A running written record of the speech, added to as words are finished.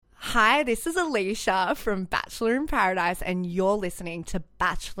Hi, this is Alicia from Bachelor in Paradise, and you're listening to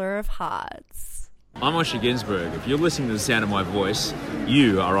Bachelor of Hearts. I'm Osher Ginsberg. If you're listening to the sound of my voice,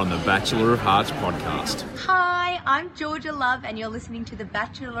 you are on the Bachelor of Hearts podcast. Hi, I'm Georgia Love, and you're listening to the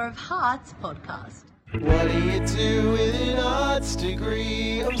Bachelor of Hearts podcast. What do you do with an arts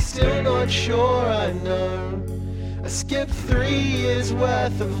degree? I'm still not sure I know. I skipped 3 years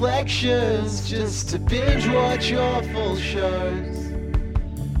worth of lectures just to binge watch your full shows.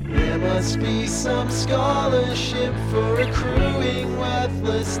 There must be some scholarship for accruing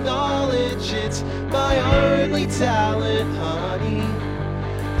worthless knowledge. It's my only talent, honey,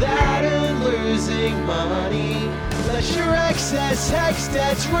 that and losing money. Let your excess hex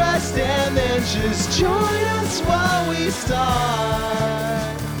debts rest and then just join us while we start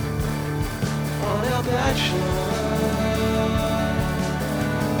on our Bachelor.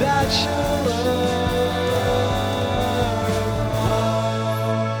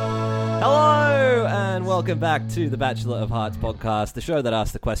 Hello and welcome back to the Bachelor of Hearts podcast, the show that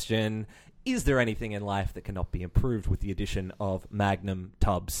asks the question, is there anything in life that cannot be improved with the addition of Magnum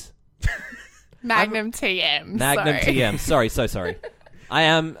Tubs? Magnum TM. Magnum TM. Sorry, so sorry. I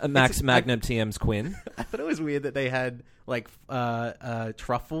am Magnum TM's Quinn. I thought it was weird that they had like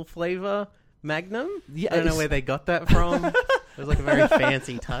truffle flavor Magnum. Yeah, I don't know where they got that from. It was like a very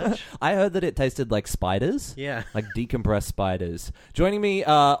fancy touch. I heard that it tasted like spiders. Yeah. Like decompressed spiders. Joining me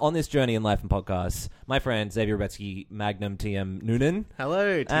on this journey in life and podcasts, my friend Xavier Rebetsky, Magnum TM Noonan.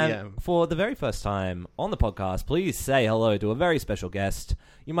 Hello, TM. And for the very first time on the podcast, please say hello to a very special guest.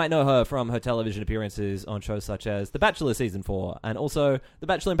 You might know her from her television appearances on shows such as The Bachelor Season 4 and also The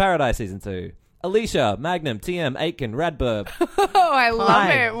Bachelor in Paradise Season 2. Alicia, Magnum, TM, Aitken, Radburb. Oh, I love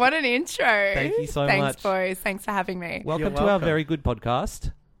Hi. it. What an intro. Thank you so much. Thanks, boys. Thanks for having me. Welcome to our welcome. very good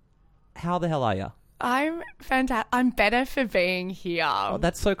podcast. How the hell are you? I'm fantastic. I'm better for being here. Oh,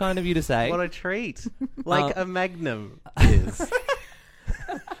 that's so kind of you to say. What a treat. Like a Magnum is.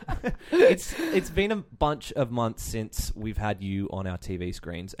 It's been a bunch of months since we've had you on our TV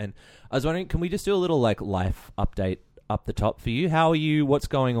screens, and I was wondering, can we just do a little like life update up the top for you? How are you? What's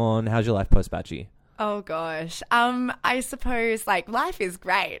going on? How's your life post-Batchy? Oh gosh. I suppose like life is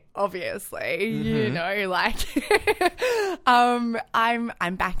great, obviously. You know, like I'm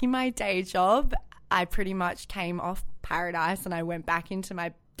back in my day job. I pretty much came off Paradise and I went back into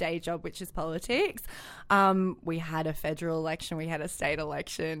my day job, which is politics. We had a federal election, we had a state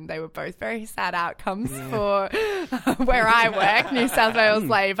election. They were both very sad outcomes for where I work, New South Wales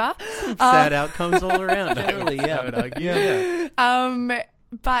Labor. Sad outcomes all around. Generally, yeah. I would argue. Yeah.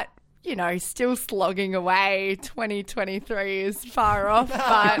 But you know, still slogging away. 2023 is far off, but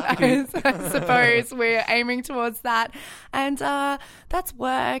I suppose we're aiming towards that. And that's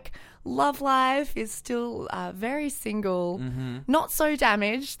work. Love life is still very single. Not so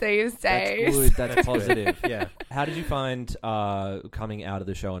damaged these days. That's good. That's positive. Yeah. How did you find coming out of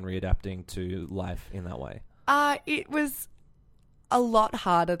the show and readapting to life in that way? It was a lot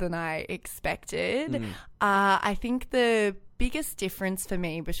harder than I expected. I think the biggest difference for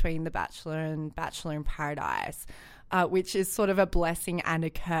me between The Bachelor and Bachelor in Paradise, which is sort of a blessing and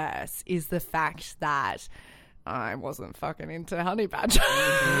a curse, is the fact that I wasn't fucking into Honey Badger.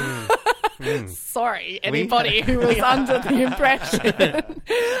 Sorry, anybody who was under the impression.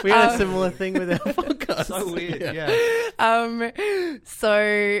 We had a similar thing with our podcast. So weird, yeah.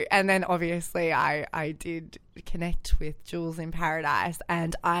 So, and then obviously I did connect with Jules in Paradise,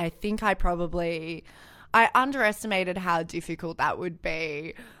 and I think I underestimated how difficult that would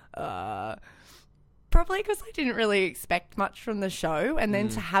be. Probably because I didn't really expect much from the show, and then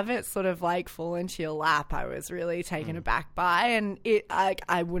to have it sort of like fall into your lap, I was really taken aback by. And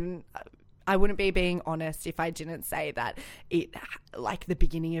I wouldn't be being honest if I didn't say that it, like the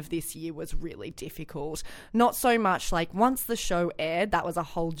beginning of this year, was really difficult. Not so much like once the show aired, that was a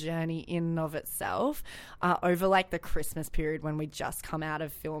whole journey in and of itself. Over like the Christmas period when we just come out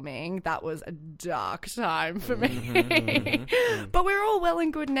of filming, that was a dark time for me. But we're all well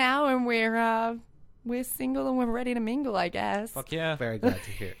and good now, and we're single and we're ready to mingle, I guess. Fuck yeah. Very glad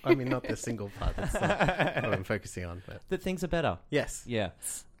to hear. I mean, not the single part. That's not what I'm focusing on. But That things are better. yes. Yeah.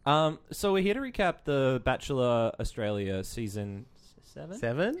 So we're here to recap the Bachelor Australia season 7?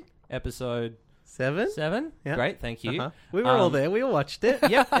 7? Episode 7? 7? Yeah. Great, thank you. We were all there. We all watched it.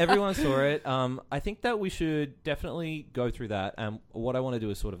 Yep, everyone saw it. I think that we should definitely go through that. What I want to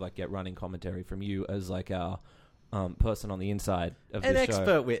do is sort of like get running commentary from you as like our person on the inside of An this show.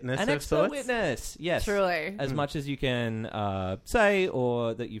 expert witness An of expert sorts. witness, yes. Truly. As much as you can say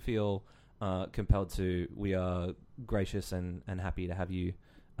or that you feel compelled to, we are gracious and happy to have you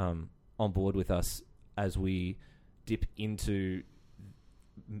on board with us as we dip into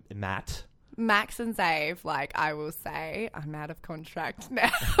Matt. Max and Zave, like, I will say, I'm out of contract now.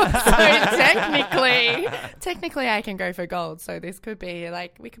 So technically I can go for gold. So this could be,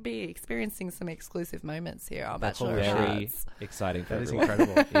 like, we could be experiencing some exclusive moments here on That's Bachelor of very Hearts. exciting for That is everyone.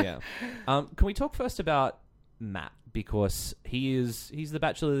 incredible. Yeah. Can we talk first about Matt? Because he's the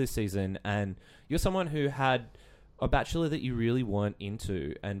Bachelor this season, and you're someone who had a Bachelor that you really weren't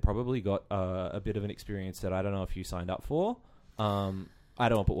into and probably got a bit of an experience that I don't know if you signed up for. I don't want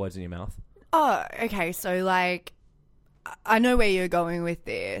to put words in your mouth. Oh, okay. So, like, I know where you're going with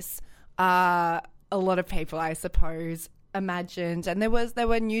this. A lot of people, I suppose, imagined, and there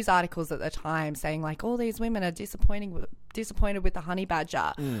were news articles at the time saying, like, all these women are disappointed with the honey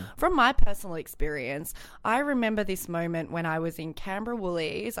badger. From my personal experience, I remember this moment when I was in Canberra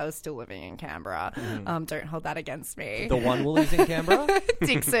Woolies. I was still living in Canberra. Don't hold that against me. The one Woolies in Canberra?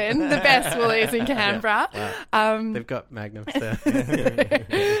 Dixon, the best Woolies in Canberra. They've got Magnums there.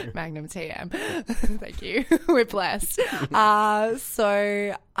 Magnum TM. Thank you. We're blessed.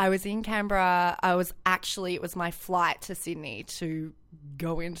 So I was in Canberra. It was my flight to Sydney to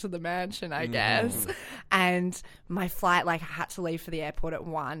go into the mansion, I guess. And my flight, like, I had to leave for the airport at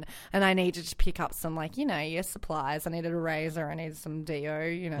 1, and I needed to pick up some, like, your supplies. I needed a razor, I needed some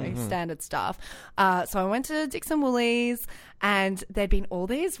deo, standard stuff. So I went to Dixon Woolies, and there'd been all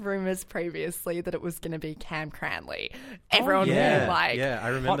these rumours previously that it was going to be Cam Cranley. Everyone knew, like, I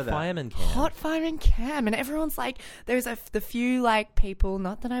remember Hot that. fireman Cam. hot fireman Cam, and everyone's like, there's the few, like, people,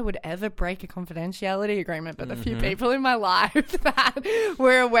 not that I would ever break a confidentiality agreement, but the few people in my life that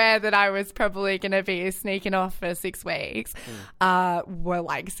were aware that I was probably going to be sneaking off for 6 weeks were,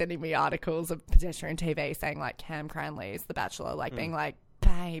 like, sending me articles of Pedestrian TV saying, like, Cam Cranley is the Bachelor, like, being like,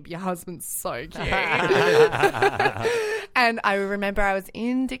 babe, your husband's so cute. And I remember I was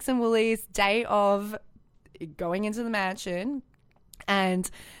in Dixon Woolies, day of going into the mansion, and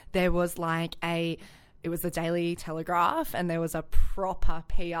there was like it was the Daily Telegraph, and there was a proper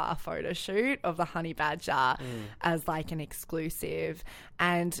PR photo shoot of the honey badger as like an exclusive,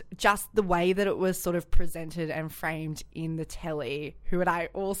 and just the way that it was sort of presented and framed in the telly, who had I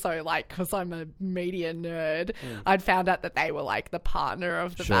also, like, because I'm a media nerd, I'd found out that they were like the partner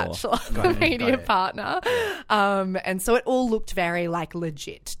of the Bachelor, the media partner. And so it all looked very like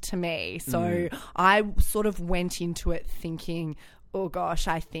legit to me. So I sort of went into it thinking, oh gosh,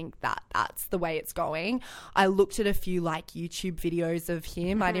 I think that's the way it's going. I looked at a few like YouTube videos of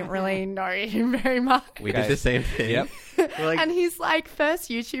him. I didn't really know him very much. We did the same thing. Yep. We're like, And his like first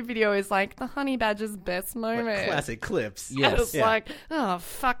YouTube video is like the honey badger's best moment. classic clips. Yes. And it's Yeah. like, oh,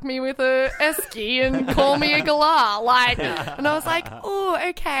 fuck me with a esky and call me a galah. Like, and I was like, oh,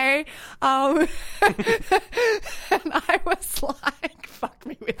 okay. And I was like, fuck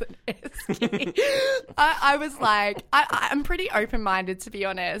me with an esky. I was like, I'm pretty open-minded, to be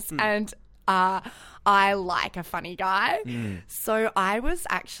honest. And I like a funny guy. So I was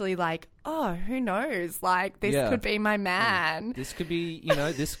actually like, oh, who knows? Like, this Yeah. could be my man. This could be,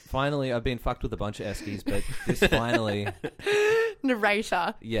 this finally, I've been fucked with a bunch of Eskies, but this finally,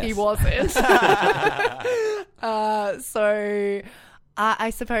 Narrator. Yes. He wasn't. So I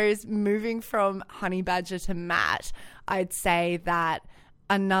suppose moving from Honey Badger to Matt, I'd say that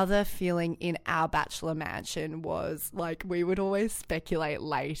another feeling in our Bachelor mansion was, like, we would always speculate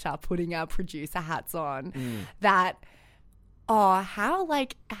later, putting our producer hats on, that, how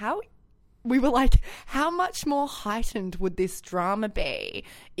we were like, how much more heightened would this drama be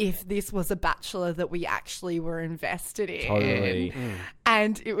if this was a Bachelor that we actually were invested in? Totally.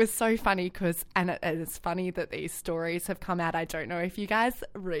 And it was so funny because, and it's funny that these stories have come out. I don't know if you guys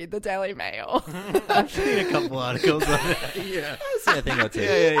read the Daily Mail. I've seen a couple articles on it. Yeah. say a thing or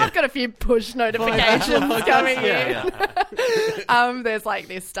two. I've got a few push notifications coming in. There's like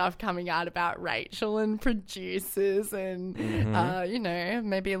this stuff coming out about Rachel and producers and,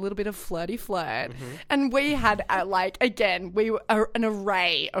 maybe a little bit of flirty flirt. And we had, we were an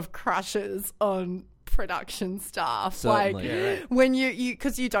array of crushes on production staff. Certainly. Like, when you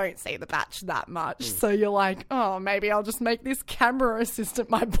because you don't see the Batch that much, so you're like, oh, maybe I'll just make this camera assistant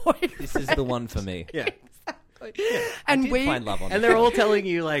my boyfriend. This is the one for me. Yeah. And Did we find love on And the they're show. all telling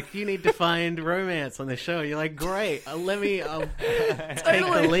you, like, you need to find romance on the show. You're like, great, let me take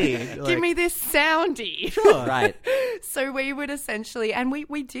the lead. give Like, me this soundy. Right. So we would essentially, and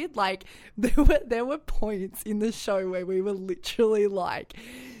we did, like, there were points in the show where we were literally like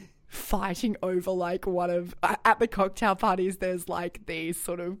fighting over like one of at the cocktail parties there's like these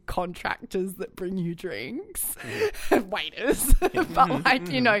sort of contractors that bring you drinks waiters but like,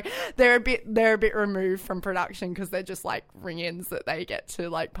 you know, they're a bit removed from production because they're just like ring-ins that they get to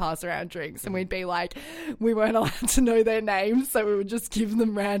like pass around drinks, and we'd be like, we weren't allowed to know their names, so we would just give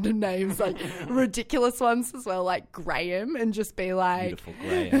them random names, like ridiculous ones as well, like Graham, and just be like, Beautiful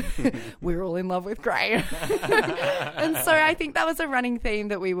Graham. we're all in love with Graham. And so I think that was a running theme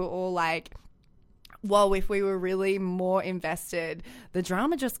that we were all like, well, if we were really more invested, the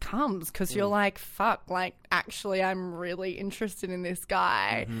drama just comes because you're like, fuck, like actually I'm really interested in this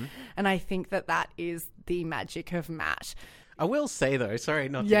guy. And I think that is the magic of Matt. I will say though, sorry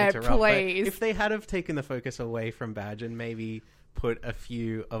not to Yeah, interrupt, please. but if they had have taken the focus away from Badge and maybe put a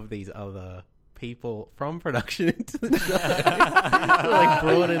few of these other people from production into the show, like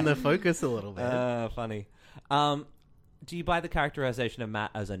broaden the focus a little bit. Funny. Do you buy the characterization of Matt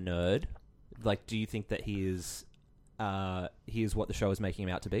as a nerd? Like, do you think that he is what the show is making him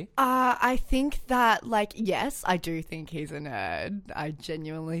out to be? I think that, like, yes, I do think he's a nerd. I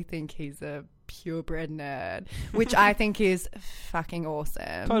genuinely think he's a purebred nerd, which I think is fucking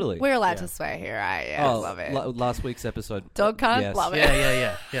awesome. Totally. We're allowed to swear here, right? Yeah, I love it. Last week's episode. Dog cunt, Yes. love it.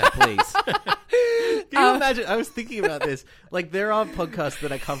 Yeah. Please. Can you imagine? I was thinking about this. Like, there are podcasts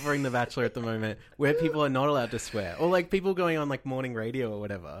that are covering The Bachelor at the moment where people are not allowed to swear, or like people going on like morning radio or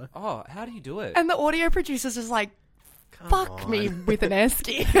whatever. Oh, how do you do it? And the audio producer's just like, fuck me with an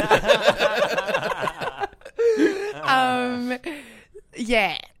esky.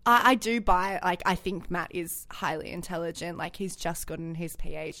 Yeah, I do buy, like, I think Matt is highly intelligent. Like, he's just gotten his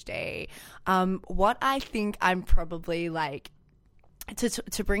PhD. What I think I'm probably, like,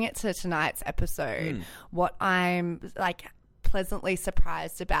 to bring it to tonight's episode, what I'm, like, pleasantly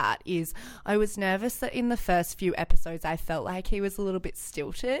surprised about is I was nervous that in the first few episodes I felt like he was a little bit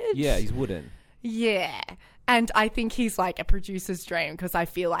stilted. Yeah, he's wooden. Yeah. And I think he's like a producer's dream because I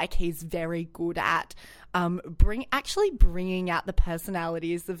feel like he's very good at bringing out the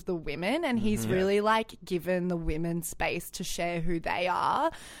personalities of the women, and he's really like given the women space to share who they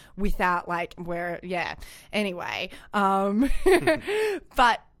are without like anyway.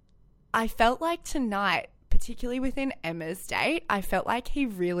 But I felt like tonight, particularly within Emma's date, I felt like he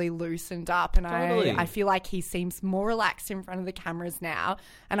really loosened up, and Totally. I feel like he seems more relaxed in front of the cameras now,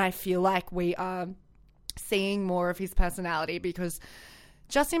 and I feel like we are seeing more of his personality because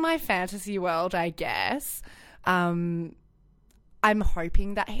just in my fantasy world, I guess, I'm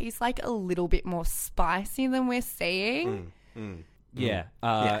hoping that he's like a little bit more spicy than we're seeing. Yeah.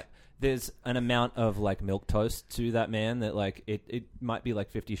 There's an amount of like milquetoast to that man that like it might be like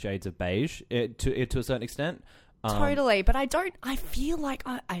 50 Shades of Beige to a certain extent. Totally, but I feel like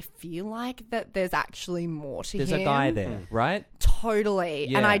that there's actually more to him. There's a guy there, right? Totally.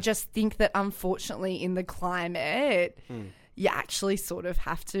 Yeah. And I just think that unfortunately in the climate, you actually sort of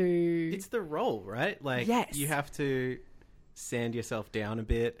have to... It's the role, right? Like, Yes. you have to sand yourself down a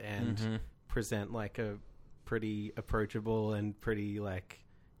bit and present like a pretty approachable and pretty like,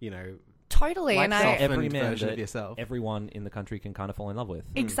 you know... Totally. Like And softened Every man version that of yourself. everyone in the country can kind of fall in love with.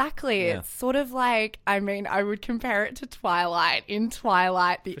 Exactly. Yeah. It's sort of like, I mean, I would compare it to Twilight. In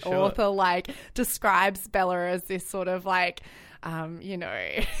Twilight, the For sure. author like describes Bella as this sort of like, you know,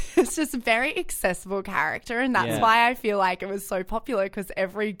 it's just a very accessible character, and that's Yeah. why I feel like it was so popular because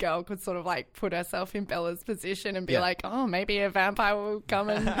every girl could sort of like put herself in Bella's position and be like, oh, maybe a vampire will come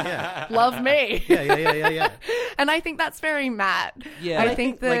and love me. Yeah. And I think that's very Matt. Yeah. I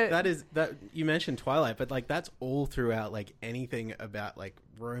think that like that you mentioned Twilight, but like that's all throughout like anything about like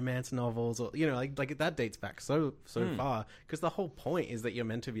romance novels, or you know, like that dates back so far, because the whole point is that you're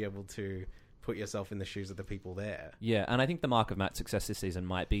meant to be able to put yourself in the shoes of the people there. Yeah, and I think the mark of Matt's success this season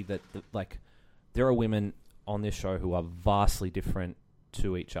might be that like there are women on this show who are vastly different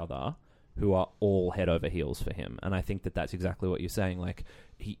to each other, who are all head over heels for him, and I think that that's exactly what you're saying. Like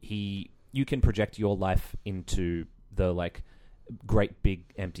you can project your life into the like great big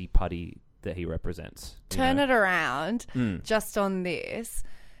empty putty that he represents. turn it around just on this.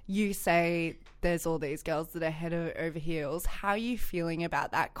 You say there's all these girls that are head over heels. How are you feeling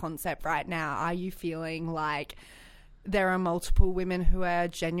about that concept right now? Are you feeling like there are multiple women who are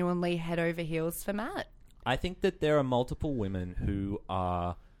genuinely head over heels for Matt? I think that there are multiple women who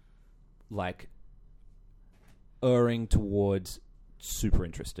are like erring towards super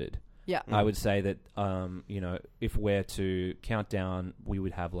interested. Yeah. I would say that, you know, if we're to count down, we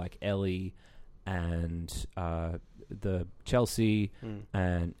would have like Ellie and the Chelsea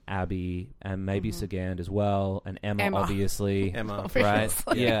and Abby and maybe Sagand as well, and Emma. Obviously. Emma. Right?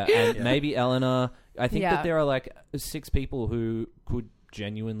 Obviously. Yeah, and maybe Eleanor. I think Yeah. that there are like 6 people who could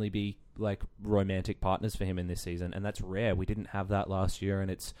genuinely be like romantic partners for him in this season, and that's rare. We didn't have that last year,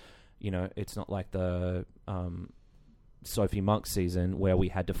 and it's, you know, it's not like the Sophie Monk season where we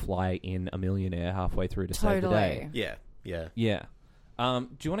had to fly in a millionaire halfway through to save the day. Yeah, yeah. Yeah. Do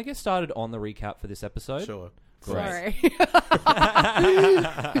you want to get started on the recap for this episode? Sure. Sorry.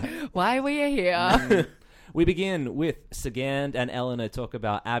 Why we are here. We begin with Sagand and Eleanor talk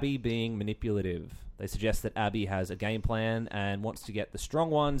about Abby being manipulative. They suggest that Abby has a game plan and wants to get the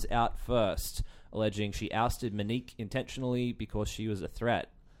strong ones out first, alleging she ousted Monique intentionally because she was a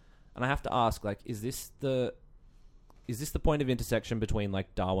threat. And I have to ask, like, is this the point of intersection between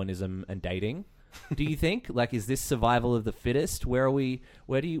like Darwinism and dating? Do you think? Like, is this survival of the fittest? Where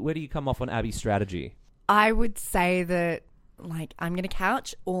do you come off on Abby's strategy? I would say that, like, I'm going to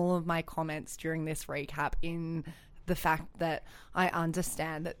couch all of my comments during this recap in the fact that I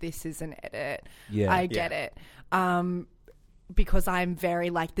understand that this is an edit. Yeah. I get it. Because I'm very,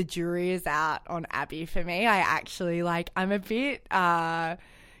 like, the jury is out on Abby for me. I actually, like, I'm a bit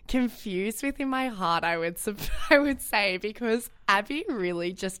confused within my heart, I would say, because Abby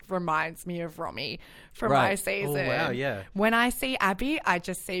really just reminds me of Romy from my season. Oh, wow, yeah. When I see Abby, I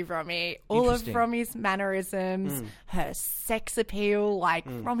just see Romy. All of Interesting. Romy's mannerisms, her sex appeal, like,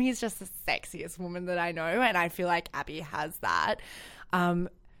 Romy's just the sexiest woman that I know, and I feel like Abby has that.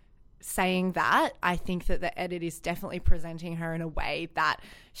 Saying that, I think that the edit is definitely presenting her in a way that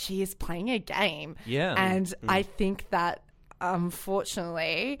she is playing a game. Yeah. And I think that,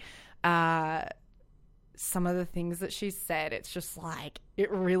 unfortunately, some of the things that she said, it's just like,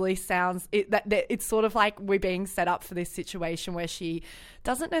 it really sounds, it's sort of like we're being set up for this situation where she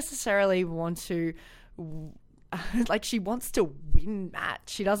doesn't necessarily want to, like, she wants to win Matt.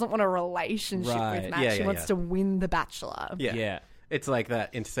 She doesn't want a relationship Right. with Matt. Yeah, she yeah, wants yeah. to win the Bachelor. Yeah. Yeah. It's like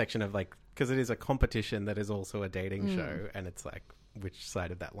that intersection of, like, because it is a competition that is also a dating show, and it's like, which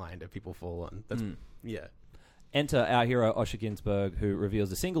side of that line do people fall on? That's, yeah. Enter our hero, Osher Ginsburg, who reveals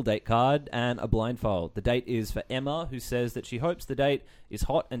a single date card and a blindfold. The date is for Emma, who says that she hopes the date is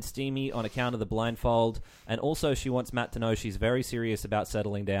hot and steamy on account of the blindfold, and also she wants Matt to know she's very serious about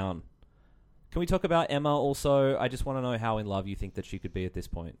settling down. Can we talk about Emma also? I just want to know how in love you think that she could be at this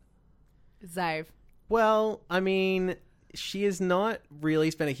point. Zave. Well, I mean, she has not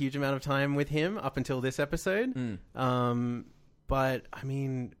really spent a huge amount of time with him up until this episode. But, I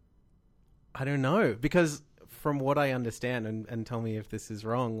mean, I don't know. Because from what I understand, and tell me if this is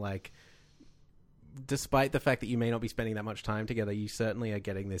wrong, like, despite the fact that you may not be spending that much time together, you certainly are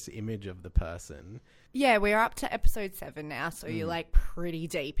getting this image of the person. Yeah, we're up to episode 7 now, so you're, like, pretty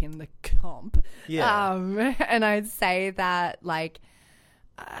deep in the comp. Yeah. And I'd say that, like,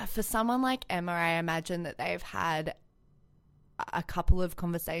 for someone like Emma, I imagine that they've had a couple of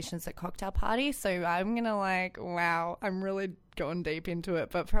conversations at cocktail parties, so I'm going to, like, wow, I'm really going deep into it,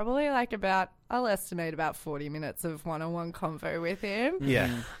 but probably, like, I'll estimate about 40 minutes of one-on-one convo with him.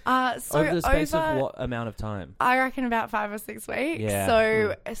 Yeah. So over the space of what amount of time? I reckon about 5 or 6 weeks. Yeah.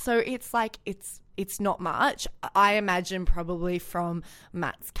 So it's like it's not much. I imagine probably from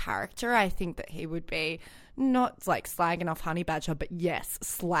Matt's character, I think that he would be not like slagging off Honey Badger, but yes,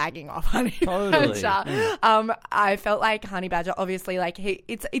 slagging off Honey Badger. I felt like Honey Badger, obviously, like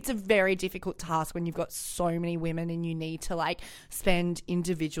it's a very difficult task when you've got so many women and you need to like spend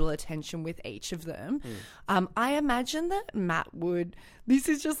individual attention with each of them. I imagine that Matt would. This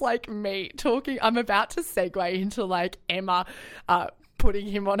is just like me talking. I'm about to segue into like Emma putting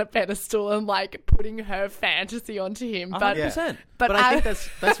him on a pedestal and like putting her fantasy onto him. But 100%. But I think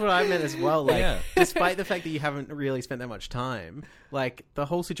that's what I meant as well. Like, Yeah. despite the fact that you haven't really spent that much time, like the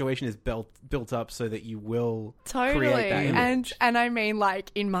whole situation is built up so that you will create that image. And I mean,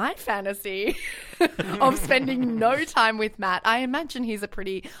 like in my fantasy of spending no time with Matt, I imagine he's a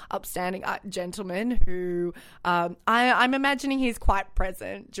pretty upstanding gentleman who I'm imagining he's quite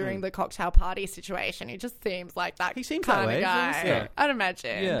present during the cocktail party situation. He just seems like that He seems that kind of way. guy. Yeah. I'd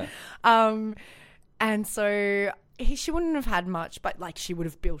imagine. Yeah. And so she wouldn't have had much, but like she would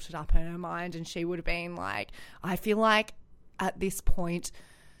have built it up in her mind, and she would have been like, I feel like at this point,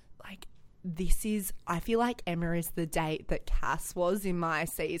 like I feel like Emma is the date that Cass was in my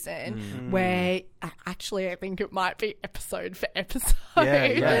season, where actually I think it might be episode for episode.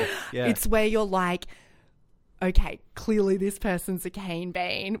 Yeah. It's where you're like, okay, clearly this person's a cane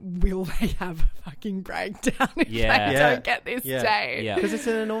bean. Will they have a fucking breakdown if they don't get this date? Yeah. Because it's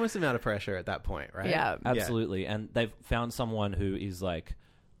an enormous amount of pressure at that point, right? Yeah. Absolutely. And they've found someone who is like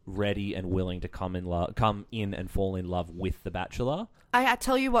ready and willing to come in and fall in love with the Bachelor. I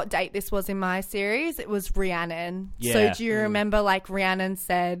tell you what date this was in my series. It was Rhiannon. Yeah. So do you remember, like Rhiannon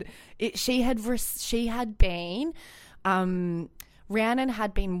said, she had been Rhiannon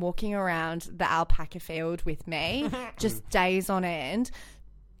had been walking around the alpaca field with me just days on end,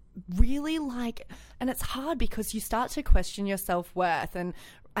 really and it's hard because you start to question your self-worth. And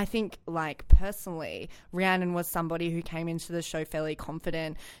I think, personally, Rhiannon was somebody who came into the show fairly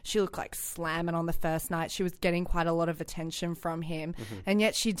confident. She looked like slamming on the first night. She was getting quite a lot of attention from him. And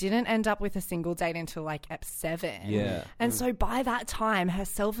yet she didn't end up with a single date until, ep 7. Yeah. And so by that time, her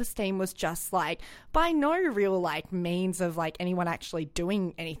self-esteem was just, by no real, means of, anyone actually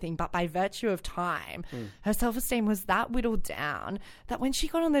doing anything, but by virtue of time, her self-esteem was that whittled down that when she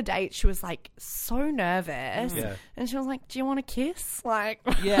got on the date, she was, so nervous. Yeah. And she was like, do you want to kiss?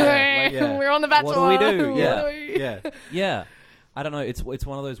 Yeah, we're on The Bachelor. What do we do? Yeah. What do we- Yeah. Yeah. I don't know. It's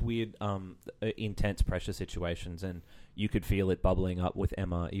one of those weird, intense pressure situations, and you could feel it bubbling up with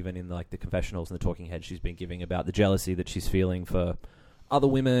Emma, even in the confessionals and the talking heads she's been giving about the jealousy that she's feeling for other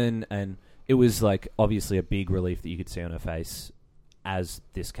women, and it was obviously a big relief that you could see on her face as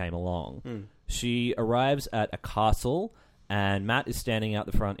this came along. She arrives at a castle, and Matt is standing out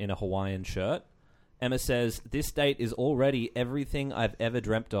the front in a Hawaiian shirt. Emma says, "This date is already everything I've ever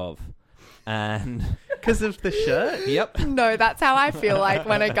dreamt of." And Because of the shirt? yep. No, that's how I feel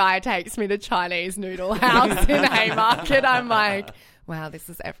when a guy takes me to Chinese noodle house in Haymarket. I'm like, wow, this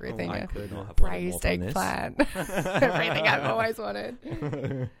is everything. I A could not have braised wanted more from eggplant. Everything I've always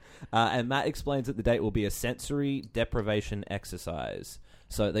wanted. And Matt explains that the date will be a sensory deprivation exercise.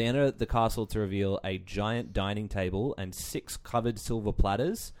 So they enter the castle to reveal a giant dining table and 6 covered silver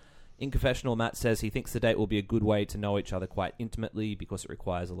platters. In confessional, Matt says he thinks the date will be a good way to know each other quite intimately because it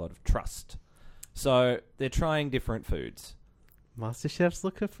requires a lot of trust. So they're trying different foods. MasterChef's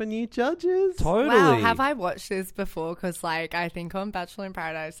looking for new judges. Totally. Wow, have I watched this before? Because, I think on Bachelor in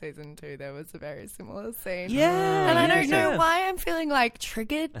Paradise Season 2, there was a very similar scene. Yeah. And I don't know why I'm feeling,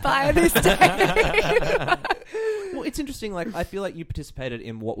 triggered by this day. Well, it's interesting. I feel like you participated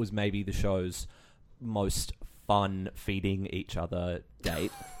in what was maybe the show's most fun feeding each other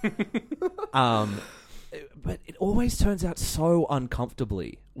date. But it always turns out so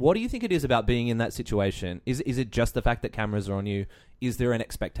uncomfortably. What do you think it is about being in that situation? Is it just the fact that cameras are on you? Is there an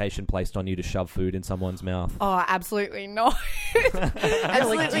expectation placed on you to shove food in someone's mouth? Oh, absolutely not.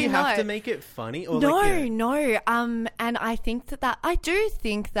 Absolutely do you not. have to make it funny? Or No. And I think that I do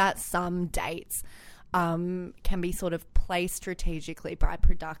think that some dates can be sort of placed strategically by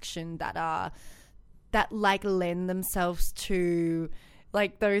production that lend themselves to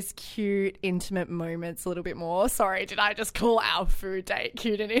those cute, intimate moments a little bit more. Sorry, did I just call our food date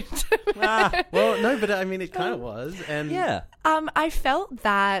cute and intimate? Well, no, but I mean, it kind of was. And Yeah. I felt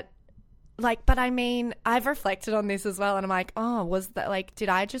that, but I mean, I've reflected on this as well, and I'm like, oh, was that, did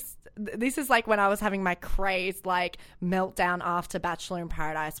I just... This is when I was having my crazed, meltdown after Bachelor in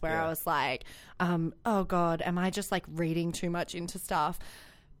Paradise, where I was like, oh, God, am I just, reading too much into stuff?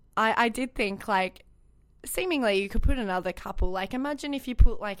 I did think, seemingly you could put another couple. Imagine if you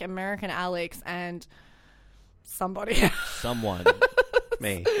put American Alex and somebody else Someone.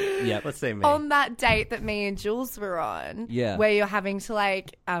 me. Yep. Let's say me. on that date that me and Jules were on. Yeah. Where you're having to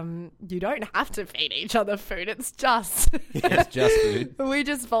you don't have to feed each other food. It's just It's just food. we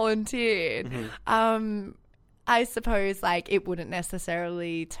just volunteered. I suppose it wouldn't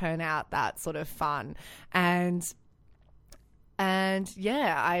necessarily turn out that sort of fun. And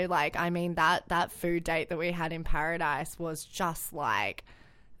yeah, I mean that food date that we had in Paradise was just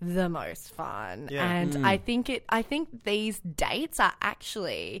the most fun. Yeah. And I think these dates are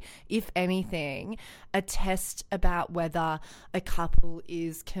actually, if anything, a test about whether a couple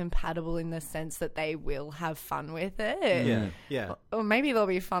is compatible in the sense that they will have fun with it. Yeah. Yeah. Or maybe there'll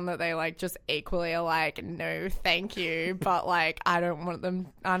be fun that they just equally are no, thank you, but I don't want them.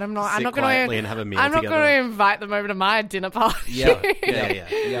 I'm not Sit going quietly to. and have a meal I'm not together. going to invite them over to my dinner party. Yeah.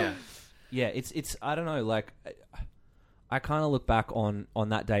 Yeah, it's I don't know, I kind of look back on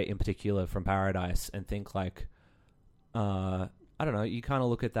that date in particular from Paradise and think I don't know, you kind of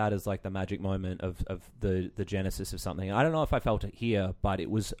look at that as the magic moment of the genesis of something. I don't know if I felt it here, but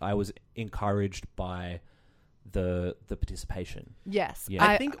I was encouraged by the participation. Yes. Yeah.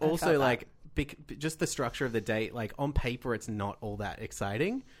 I think also felt that. just the structure of the date, on paper it's not all that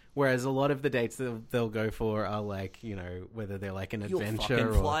exciting, whereas a lot of the dates they'll go for are whether they're an You'll adventure fucking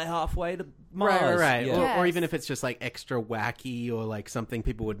or fly halfway to Mars. right. Yeah. Yes. Or even if it's just extra wacky or something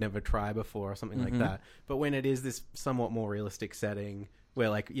people would never try before or something like that. But when it is this somewhat more realistic setting where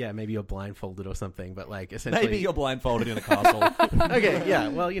maybe you're blindfolded or something, but essentially Maybe you're blindfolded in a castle. okay, yeah,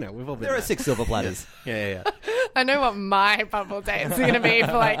 well, we've all been There are there. 6 silver platters. Yeah. I know what my bubble dates are going to be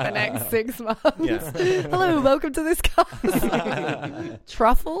for the next 6 months. Yeah. Hello, welcome to this cast.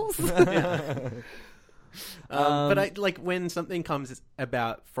 Truffles. But I like when something comes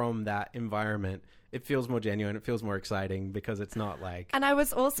about from that environment, it feels more genuine. It feels more exciting because it's not like. And I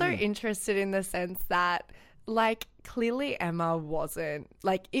was also interested in the sense that, like, clearly Emma wasn't,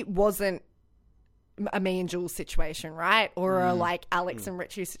 like, it wasn't a me and Jules situation, right? Or a, like, Alex and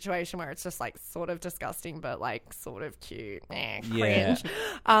Richie situation where it's just, like, sort of disgusting but, like, sort of cute. Cringe.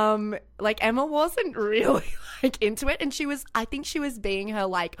 Like, Emma wasn't really, like, into it. And I think she was being her,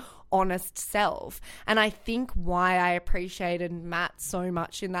 like, honest self. And I think why I appreciated Matt so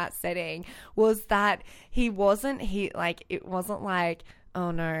much in that setting was that it wasn't like,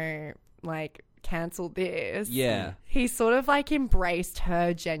 oh no, like, cancel this. Yeah. He sort of like embraced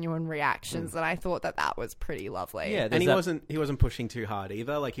her genuine reactions, and I thought that was pretty lovely. Yeah, And he wasn't pushing too hard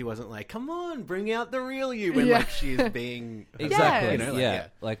either. Like, he wasn't like, come on, bring out the real you, when like she's being exactly. you know,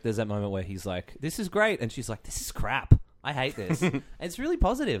 like, Like, there's that moment where he's like, this is great, and she's like, this is crap. I hate this. And it's really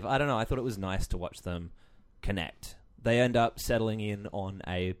positive. I don't know. I thought it was nice to watch them connect. They end up settling in on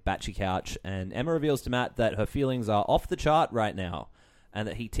a batchy couch, and Emma reveals to Matt that her feelings are off the chart right now, and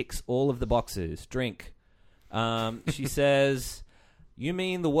that he ticks all of the boxes. Drink. She says, you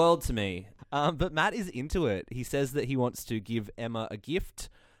mean the world to me. But Matt is into it. He says that he wants to give Emma a gift,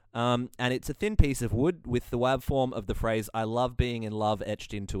 and it's a thin piece of wood with the wab form of the phrase, I love being in love,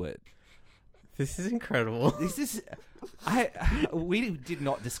 etched into it. This is incredible. This is... we did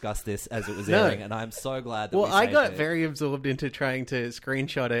not discuss this as it was airing, and I'm so glad that I got very absorbed into trying to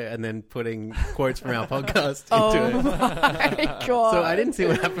screenshot it and then putting quotes from our podcast into it. My God. So I didn't see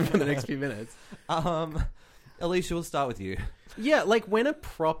what happened for the next few minutes. Alicia, we'll start with you. Yeah, like when a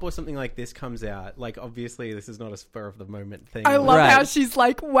prop or something like this comes out, like obviously this is not a spur of the moment thing. I love Right. how she's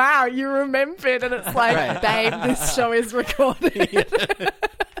like, wow, you remembered. And it's like, babe, this show is recorded.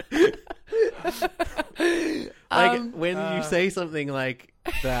 Like when you say something like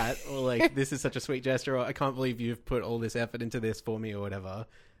that, or like this is such a sweet gesture, or I can't believe you've put all this effort into this for me, or whatever.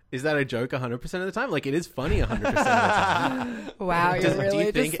 Is that a joke 100% of the time? Like, it is funny 100% of the time. Wow, you're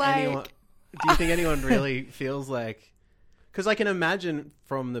really just like... Do you think anyone really feels like... Because I can imagine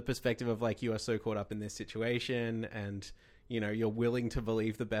from the perspective of, like, you are so caught up in this situation and, you know, you're willing to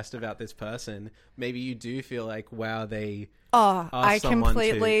believe the best about this person. Maybe you do feel like, wow, they... Oh, I someone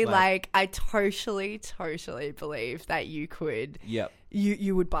completely, to, like, I totally believe that you could... Yep.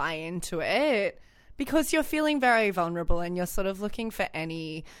 You would buy into it because you're feeling very vulnerable and you're sort of looking for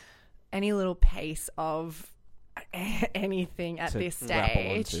any little piece of anything at To this grapple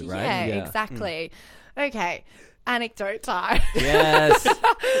stage. onto, right? Yeah, Yeah. exactly. Okay. Anecdote time. Yes.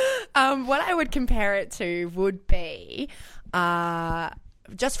 What I would compare it to would be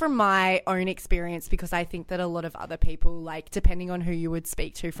just from my own experience, because I think that a lot of other people, like depending on who you would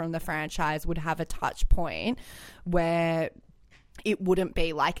speak to from the franchise, would have a touch point where it wouldn't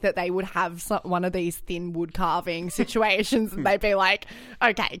be like that they would have one of these thin wood carving situations and they'd be like,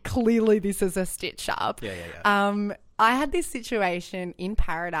 okay, clearly this is a stitch up. Yeah. I had this situation in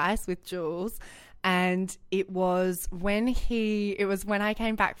Paradise with Jules, and it was when I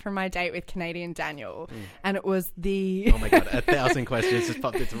came back from my date with Canadian Daniel, and it was Oh my God, 1,000 questions just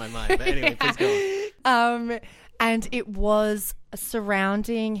popped into my mind. But anyway, please go on. And it was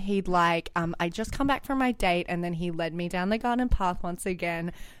surrounding, I just come back from my date, and then he led me down the garden path once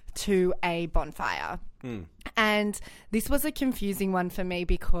again to a bonfire. And this was a confusing one for me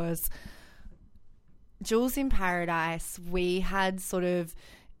because Jules in Paradise, we had sort of,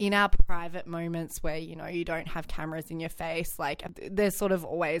 in our private moments where, you know, you don't have cameras in your face, like there's sort of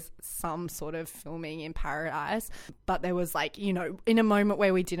always some sort of filming in Paradise, but there was like, you know, in a moment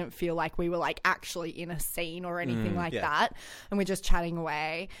where we didn't feel like we were like actually in a scene or anything like that, and we're just chatting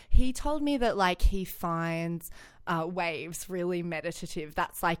away. He told me that like he finds waves really meditative.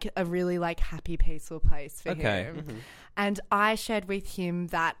 That's like a really like happy, peaceful place for him. And I shared with him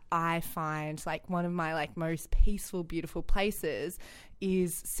that I find like one of my like most peaceful, beautiful places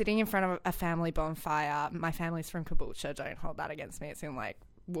is sitting in front of a family bonfire. My family's from Caboolture. Don't hold that against me. It's in like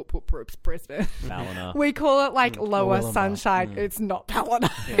Brisbane. Ballina. We call it like lower sunshine. It's not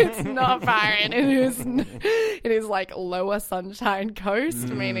Ballina. It's not Byron. It is like lower sunshine coast,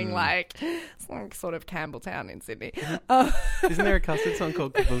 meaning like it's like sort of Campbelltown in Sydney. Isn't there a custard song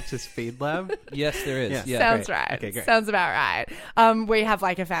called Caboolture's Feed Lab? Yes, there is. Yeah. Yeah. Sounds great. right. Okay, great. Sounds about right. We have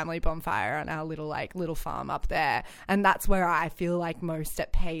like a family bonfire on our little farm up there, and that's where I feel like most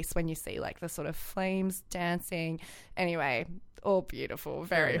at peace when you see like the sort of flames dancing. Anyway, all beautiful,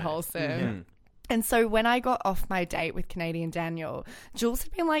 very wholesome. And so when I got off my date with Canadian Daniel, Jules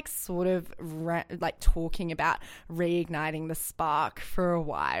had been like sort of like talking about reigniting the spark for a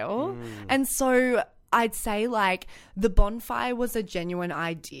while. And so I'd say like the bonfire was a genuine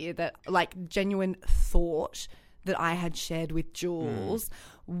idea that like genuine thought that I had shared with Jules,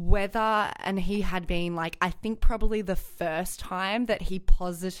 and he had been like, I think probably the first time that he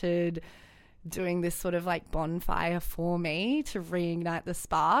posited doing this sort of like bonfire for me to reignite the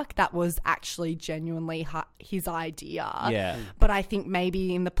spark, that was actually genuinely his idea. Yeah. But I think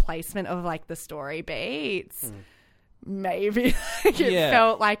maybe in the placement of like the story beats, maybe like, it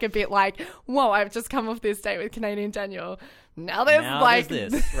felt like a bit like, whoa, I've just come off this date with Canadian Daniel. Now there's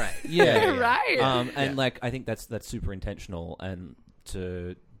this. Right. Yeah. Right. And like, I think that's super intentional, and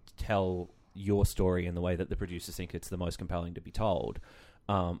to tell your story in the way that the producers think it's the most compelling to be told.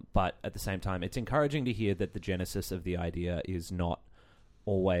 But at the same time, it's encouraging to hear that the genesis of the idea is not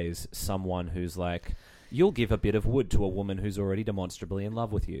always someone who's like, you'll give a bit of wood to a woman who's already demonstrably in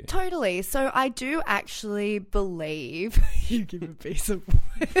love with you. Totally. So I do actually believe you give a piece of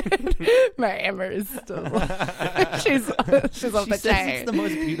wood. My Emma is still she's off the chain. It's the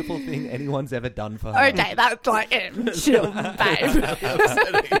most beautiful thing anyone's ever done for her. Okay, that's like chill, babe.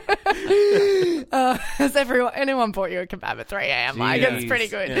 Has anyone bought you a kebab at 3 a.m? Like, it's pretty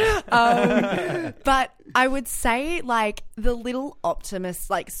good. Yeah. But I would say, like, the little optimist,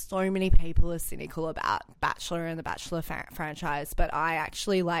 like, so many people are cynical about Bachelor and the Bachelor franchise, but I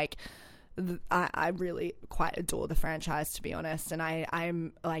actually, like, I really quite adore the franchise, to be honest, and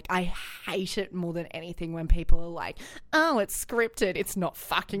I'm like, I hate it more than anything when people are like, oh, it's scripted. It's not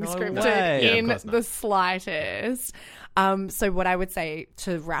fucking scripted in the slightest. So what I would say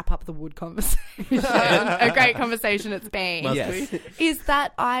to wrap up the wood conversation, a great conversation it's been, is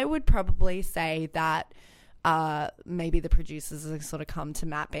that I would probably say that maybe the producers have sort of come to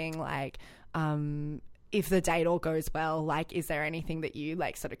Matt being like, if the date all goes well, like, is there anything that you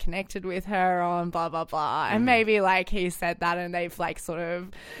like sort of connected with her on, blah, blah, blah. And maybe like he said that and they've like sort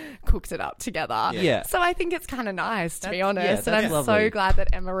of cooked it up together. Yeah. So I think it's kind of nice, to be honest. Yeah, and I'm lovely. so glad that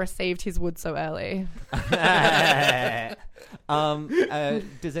Emma received his wood so early.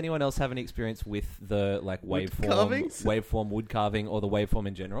 Does anyone else have any experience with the like waveform wood carving, or the waveform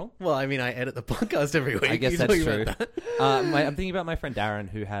in general? Well, I mean, I edit the podcast every week. I guess You that's talking true. about that? I'm thinking about my friend Darren,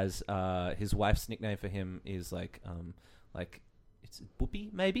 who has his wife's nickname for him is like it's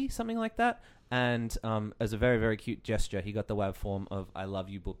Boopy, maybe something like that. And as a very, very cute gesture, he got the waveform of "I love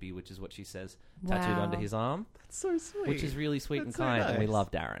you, Boopy," which is what she says tattooed Wow. under his arm. That's so sweet. Which is really sweet and That's so kind, and we nice.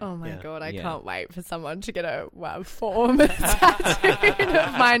 love Darren. Oh my God, I Yeah. can't wait for someone to get a waveform tattooed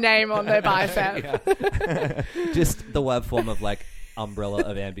of my name on their bicep. Just the waveform of like umbrella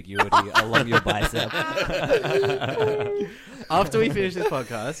of ambiguity along your bicep. After we finish this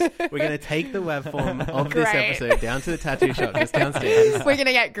podcast, we're going to take the waveform of this Great. episode down to the tattoo shop just downstairs. We're going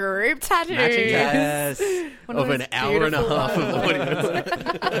to get group tattoos. Matching Yes. One of an those hour and a beautiful half of ones.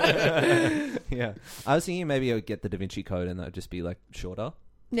 audio. Yeah. I was thinking maybe I would get the Da Vinci Code and that would just be like shorter.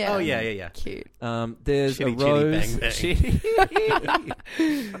 Yeah. Oh, yeah. Cute. There's Chitty, a chitty, rose. bang,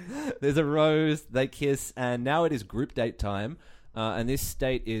 bang. There's a rose. They kiss, and now it is group date time. And this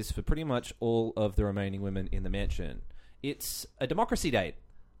date is for pretty much all of the remaining women in the mansion. It's a democracy date,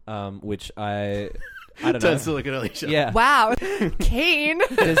 which I don't know. Turns to look at Alicia. Yeah. Wow. Keen.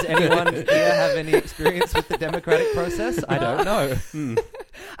 Does anyone here have any experience with the democratic process? I don't know.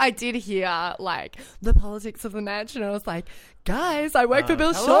 I did hear, like, the politics of the mansion. I was like, guys, I work for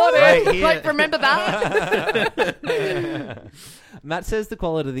Bill hello. Shorten. Right here. Like, remember that? Matt says the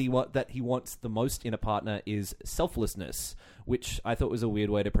quality that he wants the most in a partner is selflessness, which I thought was a weird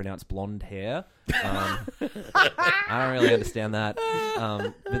way to pronounce blonde hair. I don't really understand that.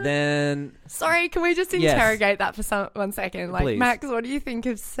 But then... Sorry, can we just Yes. interrogate that for 1 second? Like, Please. Max, what do you think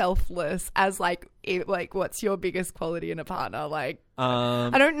of selfless as, like, what's your biggest quality in a partner? Like,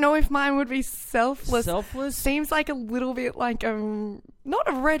 I don't know if mine would be selfless. Selfless? Seems like a little bit like not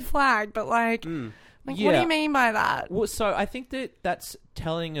a red flag, but like, what do Yeah. you mean by that? Well, so I think that's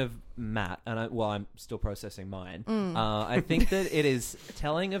telling of Matt, and I'm still processing mine. I think that it is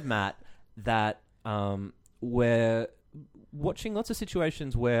telling of Matt that we're watching lots of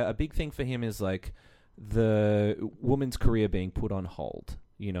situations where a big thing for him is like the woman's career being put on hold,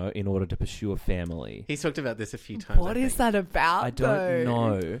 you know, in order to pursue a family. He's talked about this a few times. What I is think. that about? I don't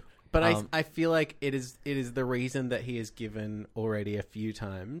know. But I feel like it is the reason that he has given already a few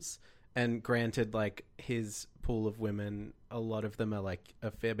times. And granted, like, his pool of women, a lot of them are, like, a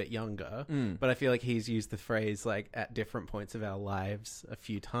fair bit younger. But I feel like he's used the phrase, like, at different points of our lives a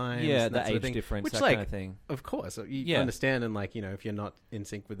few times. Yeah, and that the sort of age thing. difference, Which, that like, kind of thing. Of course. You Yeah. understand, and, like, you know, if you're not in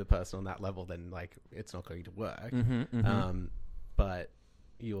sync with the person on that level, then, like, it's not going to work. But,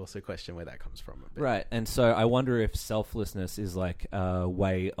 you also question where that comes from. A bit. Right, and so I wonder if selflessness is like a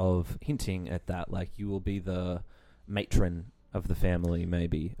way of hinting at that. Like, you will be the matron of the family,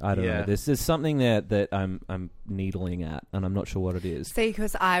 maybe. I don't know. There's something there that I'm needling at, and I'm not sure what it is. See,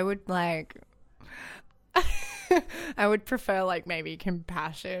 because I would like... I would prefer like maybe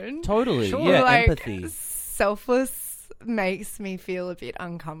compassion. Totally, Sure. yeah, Like, empathy. Selfless makes me feel a bit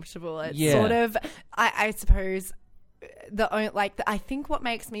uncomfortable. It's Yeah. sort of, I suppose, I think what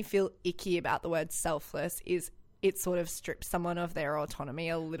makes me feel icky about the word selfless is it sort of strips someone of their autonomy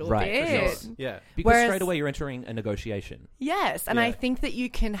a little Right, for bit. sure. Yeah. Because Whereas- straight away you're entering a negotiation. Yes, and Yeah. I think that you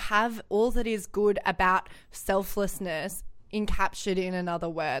can have all that is good about selflessness encaptured in another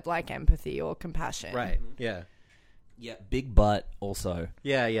word like empathy or compassion. Right. Yeah. Yeah, big butt also.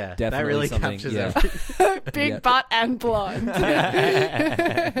 Yeah. Yeah. That Definitely really something, captures yeah. everything. Big Yeah. butt and blonde.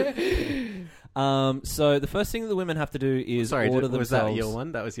 So the first thing that the women have to do is Sorry, order was themselves. that your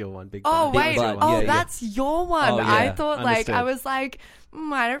one? That was your one. Big Oh, butt. wait. butt, Oh, yeah, yeah. that's your one. Oh, yeah. I thought, like, I Understood. was like,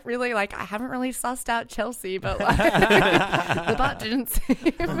 I don't really, like, I haven't really sussed out Chelsea, but, like, the butt didn't seem...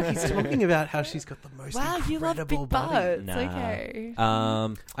 He's talking about how she's got the most Wow, you love incredible big body. butts. Nah. Okay.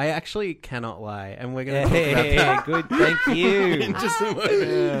 I actually cannot lie, and we're going to talk Hey, about that good, thank you. in just a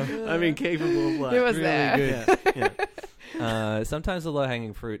moment. I'm incapable of lying. It was there. Good. Yeah. Sometimes the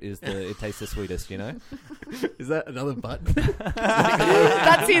low-hanging fruit is it tastes the sweetest, you know? Is that another butt?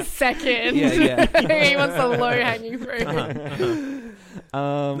 That's his second. Yeah. He wants the low-hanging fruit.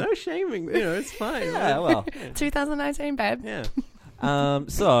 No shaming. It's fine. Yeah, well. 2019, babe. Yeah.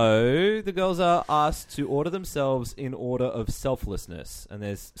 So the girls are asked to order themselves in order of selflessness, and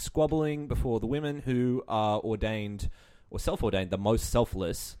there's squabbling before the women who are ordained or self-ordained the most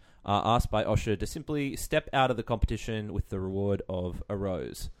selfless are asked by Osher to simply step out of the competition with the reward of a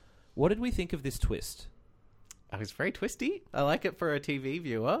rose. What did we think of this twist? It was very twisty. I like it for a TV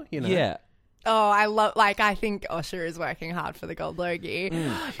viewer. Yeah. Oh, I think Osher is working hard for the Gold Logie.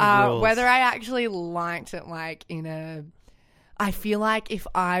 rules. Whether I actually liked it, I feel like if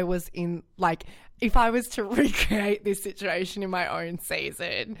I was to recreate this situation in my own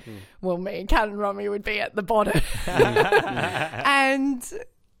season, well, me and Kat and Romy would be at the bottom. And,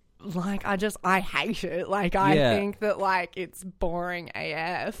 I hate it. I Yeah. think that, it's boring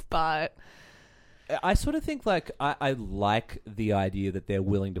AF, but... I sort of think I like the idea that they're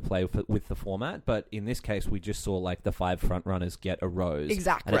willing to play with the format, but in this case we just saw the 5 front runners get a rose.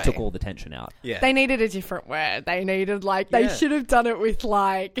 Exactly. And it took all the tension out. Yeah. They needed a different word. They needed they Yeah. should have done it with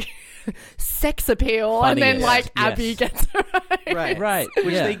sex appeal, and then Funniest, Abby yes. gets it right. Right.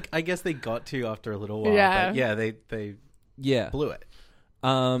 Which yeah. I guess they got to after a little while. Yeah. But yeah, they Yeah. blew it.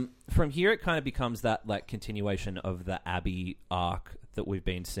 From here, it kind of becomes that continuation of the Abby arc that we've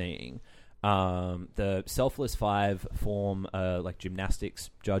been seeing. The Selfless 5 form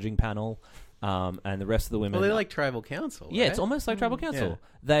gymnastics judging panel, and the rest of the women. Well, they're like tribal council. yeah, right? it's almost like tribal council. Yeah.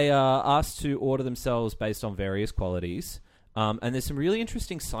 They are asked to order themselves based on various qualities. And there's some really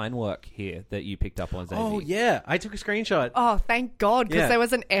interesting sign work here that you picked up on, Zandy. Oh, yeah. I took a screenshot. Oh, thank God, because Yeah. there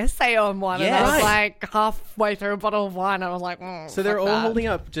was an essay on one, and Yes. I was Right. halfway through a bottle of wine. I was like, So they're fuck all that. holding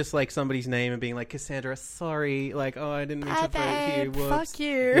up just somebody's name and being like, Cassandra, sorry. I didn't mean to vote here. Babe, Whoops. fuck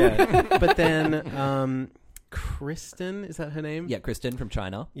you. Yeah. But then Kristen, is that her name? Yeah, Kristen from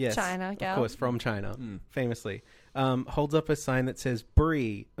China. Yes. China gal. Of course, from China, famously. Holds up a sign that says